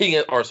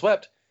 He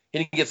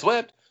didn't get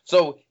swept.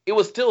 So it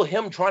was still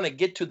him trying to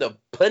get to the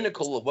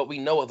pinnacle of what we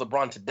know as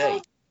LeBron today.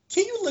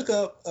 Can you look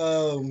up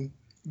Dwayne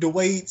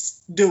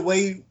Wade's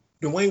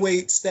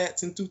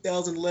stats in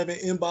 2011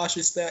 and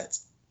Bosh's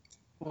stats?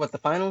 What, the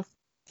finals?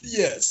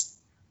 Yes.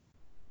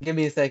 Give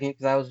me a second,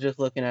 because I was just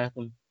looking at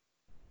them.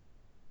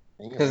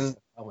 Because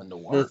I went to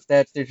the work.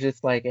 stats are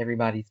just like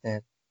everybody's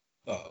stats.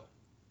 Oh.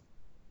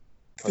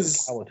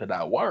 I went to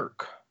that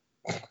work.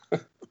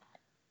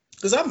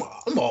 Because I'm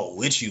all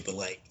with you, but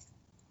like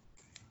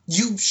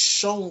you've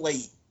shown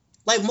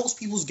like most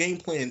people's game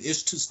plan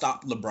is to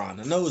stop LeBron.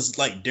 I know it's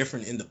like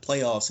different in the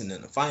playoffs and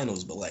in the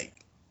finals, but like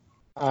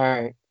All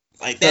right.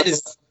 that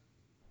is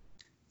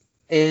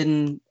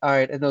In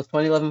those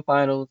 2011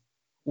 finals,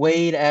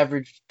 Wade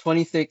averaged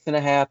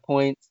 26.5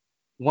 points,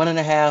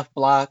 1.5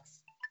 blocks,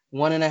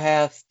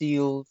 1.5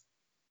 steals,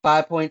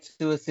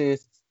 5.2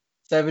 assists,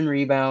 7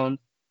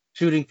 rebounds,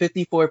 shooting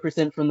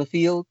 54% from the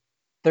field,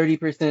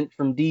 30%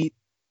 from deep,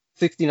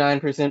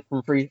 69%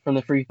 from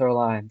the free throw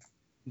line.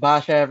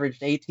 Bosch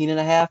averaged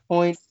 18.5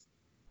 points,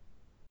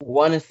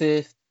 1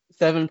 assist,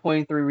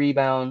 7.3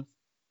 rebounds,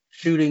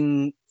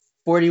 shooting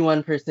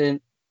 41%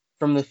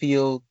 from the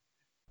field,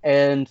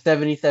 and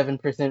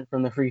 77%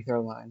 from the free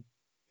throw line.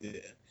 yeah.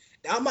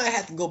 Now I might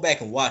have to go back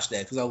and watch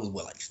that because I was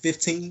like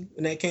 15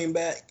 when that came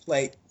back,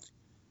 like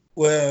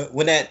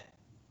when that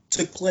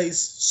took place.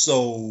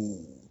 So,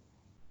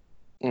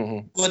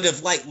 but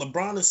if like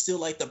LeBron is still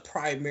like the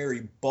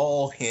primary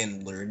ball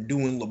handler and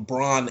doing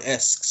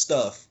LeBron-esque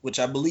stuff, which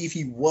I believe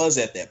he was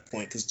at that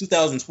point, because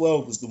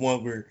 2012 was the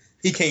one where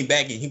he came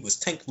back and he was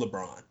tank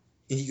LeBron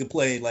and he could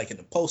play like in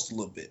the post a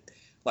little bit.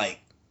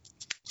 Like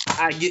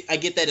I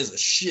get that as a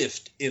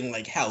shift in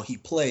like how he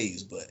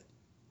plays, but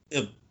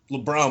if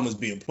LeBron was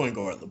being point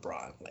guard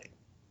LeBron, like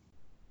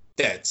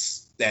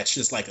that's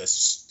just like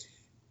that's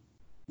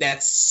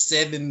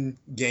 7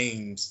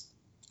 games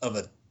of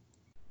a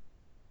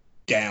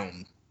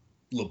down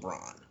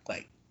LeBron.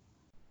 Like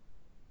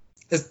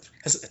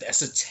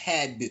that's a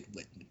tad bit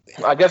bad.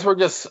 I guess we're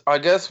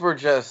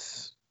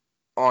just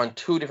on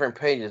two different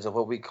pages of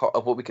what we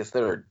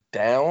consider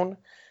down,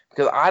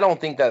 because I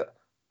don't think that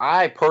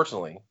I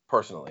personally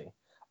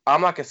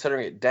I'm not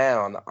considering it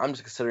down. I'm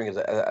just considering it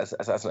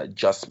as an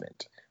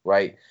adjustment,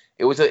 right?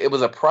 It was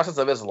a process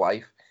of his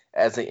life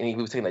and he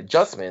was taking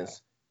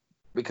adjustments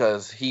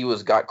because he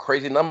got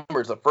crazy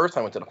numbers the first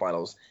time into the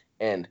finals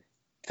and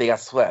they got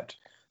swept.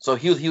 So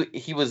he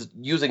was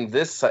using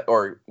this,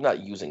 or not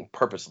using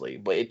purposely,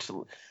 but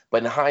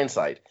in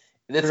hindsight,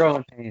 this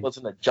was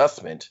an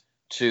adjustment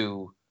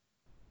to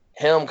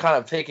him kind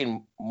of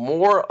taking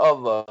more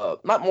of a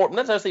not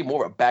necessarily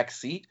more of a back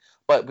seat,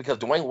 but because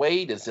Dwayne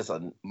Wade is just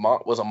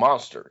was a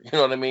monster. You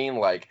know what I mean?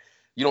 Like,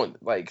 you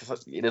don't, like,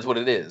 it is what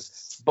it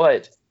is.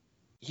 But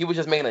he was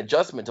just making an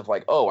adjustment of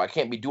like, oh, I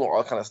can't be doing all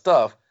that kind of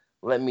stuff.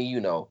 Let me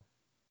do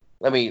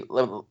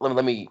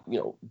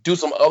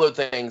some other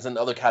things in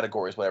other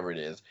categories, whatever it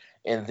is.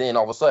 And then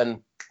all of a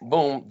sudden,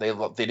 boom, they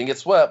didn't get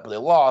swept, but they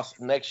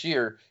lost. Next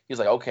year, he's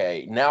like,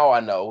 okay, now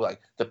I know.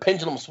 Like, the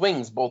pendulum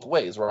swings both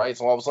ways, right?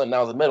 So all of a sudden,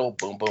 now in the middle,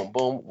 boom, boom,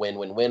 boom, win,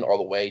 win, win, all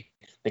the way.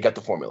 They got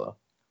the formula.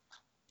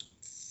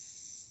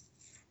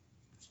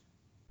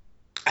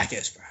 I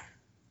guess, bro.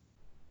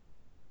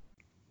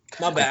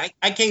 My bad.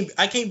 I can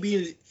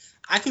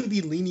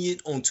be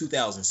lenient on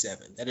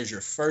 2007. That is your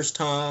first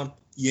time.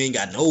 You ain't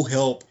got no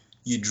help.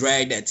 You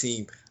drag that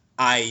team.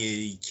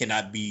 I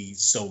cannot be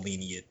so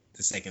lenient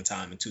the second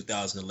time in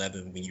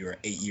 2011 when you're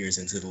 8 years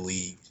into the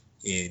league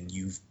and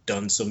you've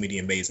done so many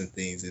amazing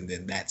things, and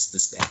then that's the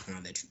stat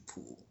line that you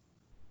pull.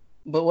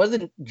 But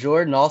wasn't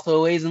Jordan also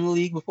always in the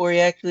league before he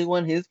actually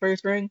won his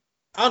first ring?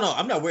 I don't know.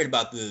 I'm not worried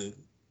about the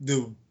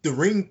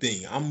ring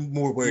thing. I'm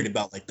more worried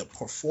about like the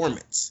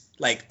performance.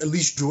 Like, at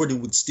least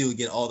Jordan would still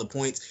get all the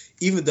points,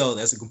 even though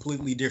that's a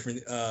completely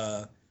different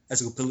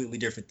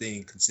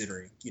thing,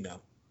 considering, you know,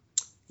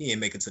 he didn't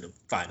make it to the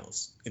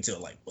finals until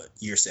like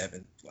year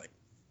 7. Like,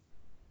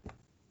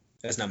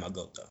 that's not my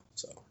goat though.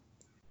 So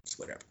it's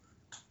whatever.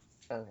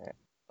 Okay.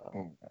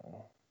 I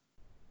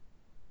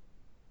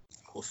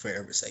will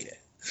forever say that.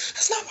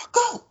 That's not my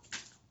goat.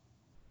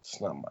 It's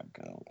not my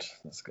goat.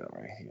 Let's go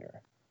right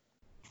here.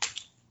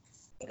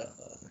 But,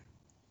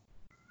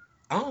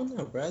 I don't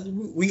know, bro.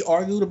 We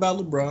argued about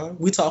LeBron.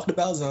 We talked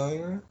about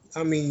Zion.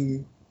 I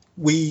mean,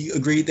 we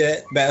agreed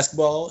that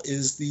basketball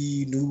is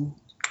the new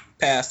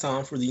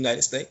pastime for the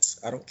United States.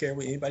 I don't care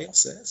what anybody else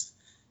says,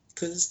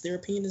 because their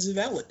opinion is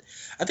invalid.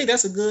 I think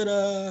that's a good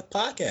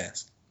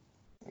podcast.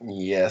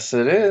 Yes,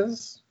 it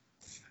is.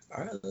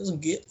 All right, let's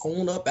get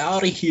on up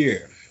out of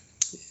here.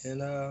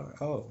 And I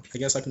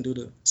guess I can do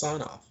the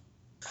sign off.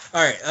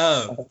 All right,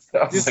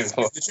 this is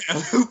the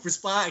Traveling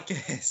Hoopers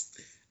podcast.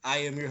 I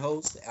am your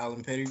host,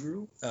 Alan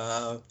Pettigrew.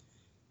 And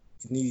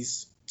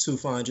these two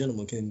fine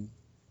gentlemen can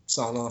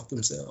sign off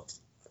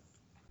themselves.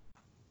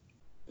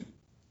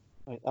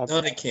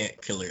 No, they can't,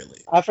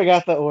 clearly. I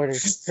forgot the order.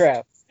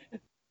 Crap.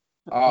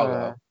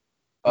 I'll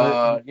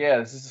go. Yeah,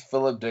 this is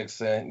Philip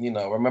Dixon. You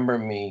know, remember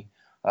me.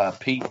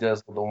 Pete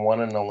does the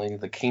one and only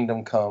The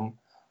Kingdom Come.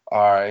 All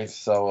right,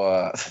 so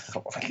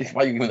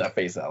why you giving that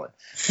face, Alan?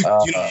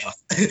 Yeah.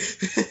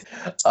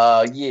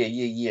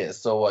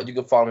 So you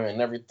can follow me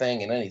on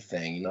everything and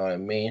anything. You know what I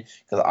mean?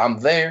 Because I'm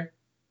there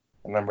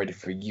and I'm ready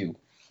for you.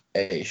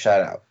 Hey,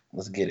 shout out.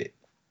 Let's get it.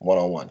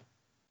 1-on-1.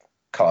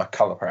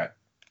 Colin Pratt.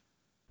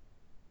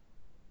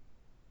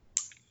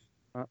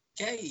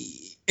 Okay.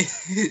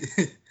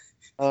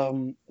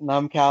 And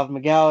I'm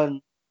Calvin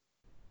McGowan.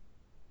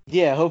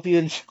 Yeah, hope you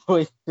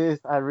enjoyed this.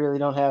 I really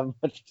don't have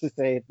much to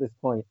say at this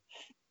point.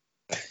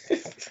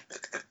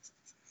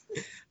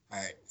 All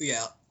right, we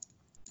out.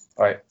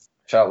 All right.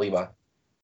 Shout out Levi.